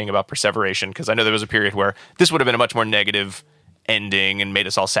of talking about perseveration, because I know there was a period where this would have been a much more negative ending and made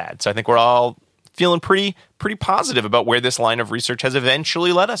us all sad. So I think we're all feeling pretty positive about where this line of research has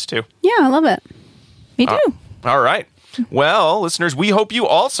eventually led us to. Yeah, I love it. Me too. All right. Well, listeners, we hope you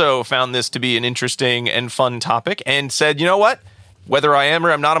also found this to be an interesting and fun topic and said, you know what? Whether I am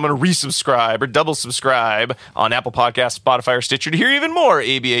or I'm not, I'm going to resubscribe or double subscribe on Apple Podcasts, Spotify, or Stitcher to hear even more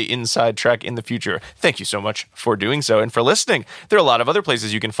ABA Inside Track in the future. Thank you so much for doing so and for listening. There are a lot of other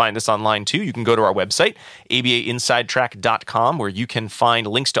places you can find us online too. You can go to our website, abainsidetrack.com, where you can find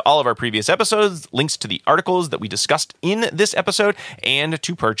links to all of our previous episodes, links to the articles that we discussed in this episode, and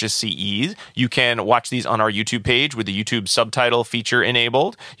to purchase CEs. You can watch these on our YouTube page with the YouTube subtitle feature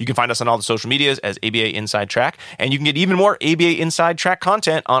enabled. You can find us on all the social medias as ABA Inside Track, and you can get even more ABA Inside Track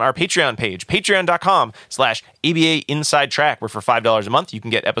content on our Patreon page, patreon.com/ABA Inside Track, where for $5 a month, you can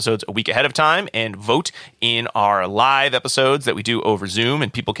get episodes a week ahead of time and vote in our live episodes that we do over Zoom,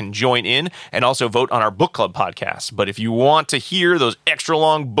 and people can join in and also vote on our book club podcast. But if you want to hear those extra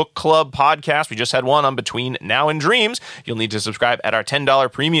long book club podcasts, we just had one on Between Now and Dreams, you'll need to subscribe at our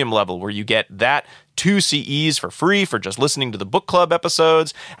 $10 premium level, where you get that 2 CEs for free for just listening to the book club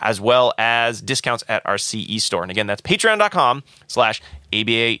episodes, as well as discounts at our CE store. And again, that's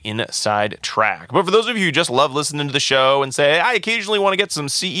patreon.com/ABA Inside Track. But for those of you who just love listening to the show and say, I occasionally want to get some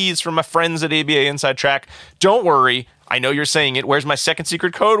CEs from my friends at ABA Inside Track, don't worry. I know you're saying it. Where's my second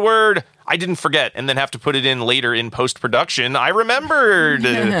secret code word? I didn't forget and then have to put it in later in post-production. I remembered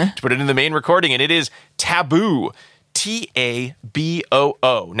to put it in the main recording, and it is taboo. Taboo.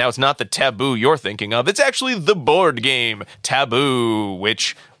 Now, it's not the taboo you're thinking of. It's actually the board game Taboo,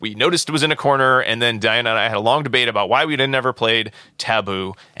 which we noticed was in a corner, and then Diana and I had a long debate about why we didn't ever played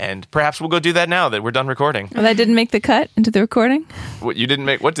Taboo, and perhaps we'll go do that now that we're done recording. Well, that didn't make the cut into the recording? What you didn't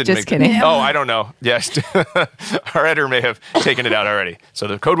make? What didn't Just make? kidding. Oh, I don't know. Yes, our editor may have taken it out already. So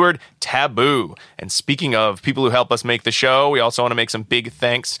the code word Taboo. And speaking of people who help us make the show, we also want to make some big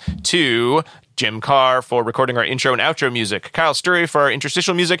thanks to Jim Carr for recording our intro and outro music, Kyle Sturry for our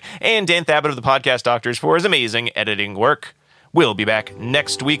interstitial music, and Dan Thabit of the Podcast Doctors for his amazing editing work. We'll be back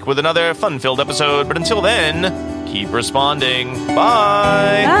next week with another fun-filled episode, but until then, keep responding.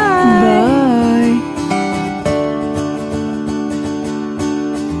 Bye! Bye!